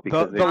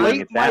 because they're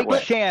doing it that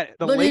way. Go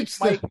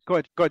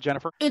ahead,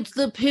 Jennifer. It's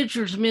the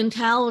pitcher's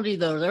mentality,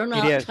 though. They're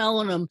not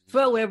telling them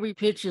throw every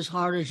pitch as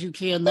hard as you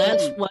can.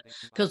 That's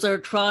because they're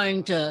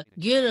trying to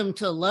get them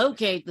to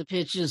locate the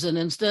pitches, and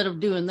instead of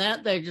doing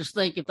that, they just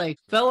think if they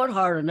throw it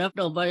hard enough,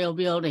 nobody will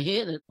be able to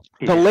hit it.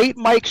 The late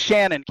Mike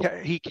Shannon,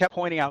 he kept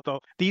pointing out, though,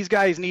 these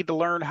guys need to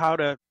learn how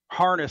to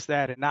harness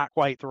that and not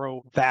quite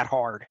throw that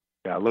hard.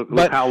 Yeah, look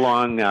how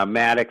long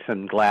Maddox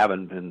and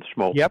Glavine and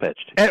Schmaltz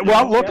pitched. And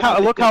look how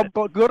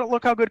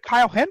good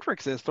Kyle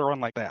Hendricks is throwing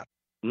like that.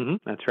 Mm-hmm,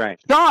 that's right.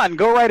 Don,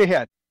 go right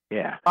ahead.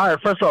 Yeah. All right,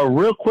 first of all,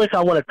 real quick,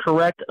 I want to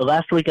correct.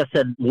 Last week I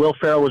said Will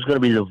Ferrell was going to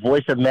be the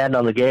voice of Madden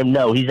on the game.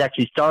 No, he's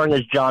actually starring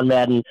as John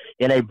Madden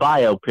in a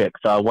biopic,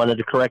 so I wanted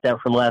to correct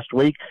that from last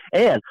week.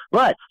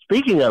 But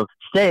speaking of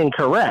staying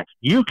correct,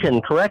 you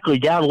can correctly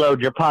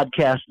download your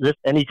podcast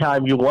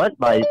anytime you want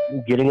by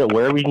getting it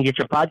wherever you can get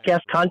your podcast.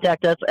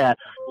 Contact us at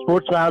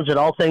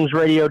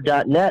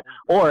sportslounge@allthingsradio.net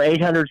or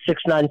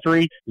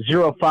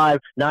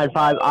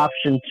 800-693-0595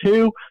 option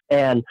 2,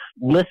 and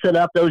listen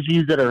up, those of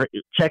you that are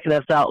checking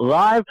us out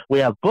live. We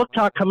have Book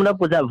Talk coming up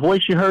with that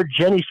voice you heard,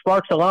 Jenny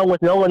Sparks, along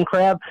with Nolan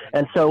Crabb.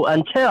 And so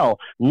until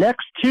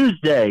next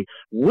Tuesday,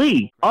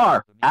 we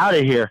are out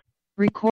of here.